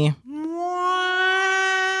 Bye.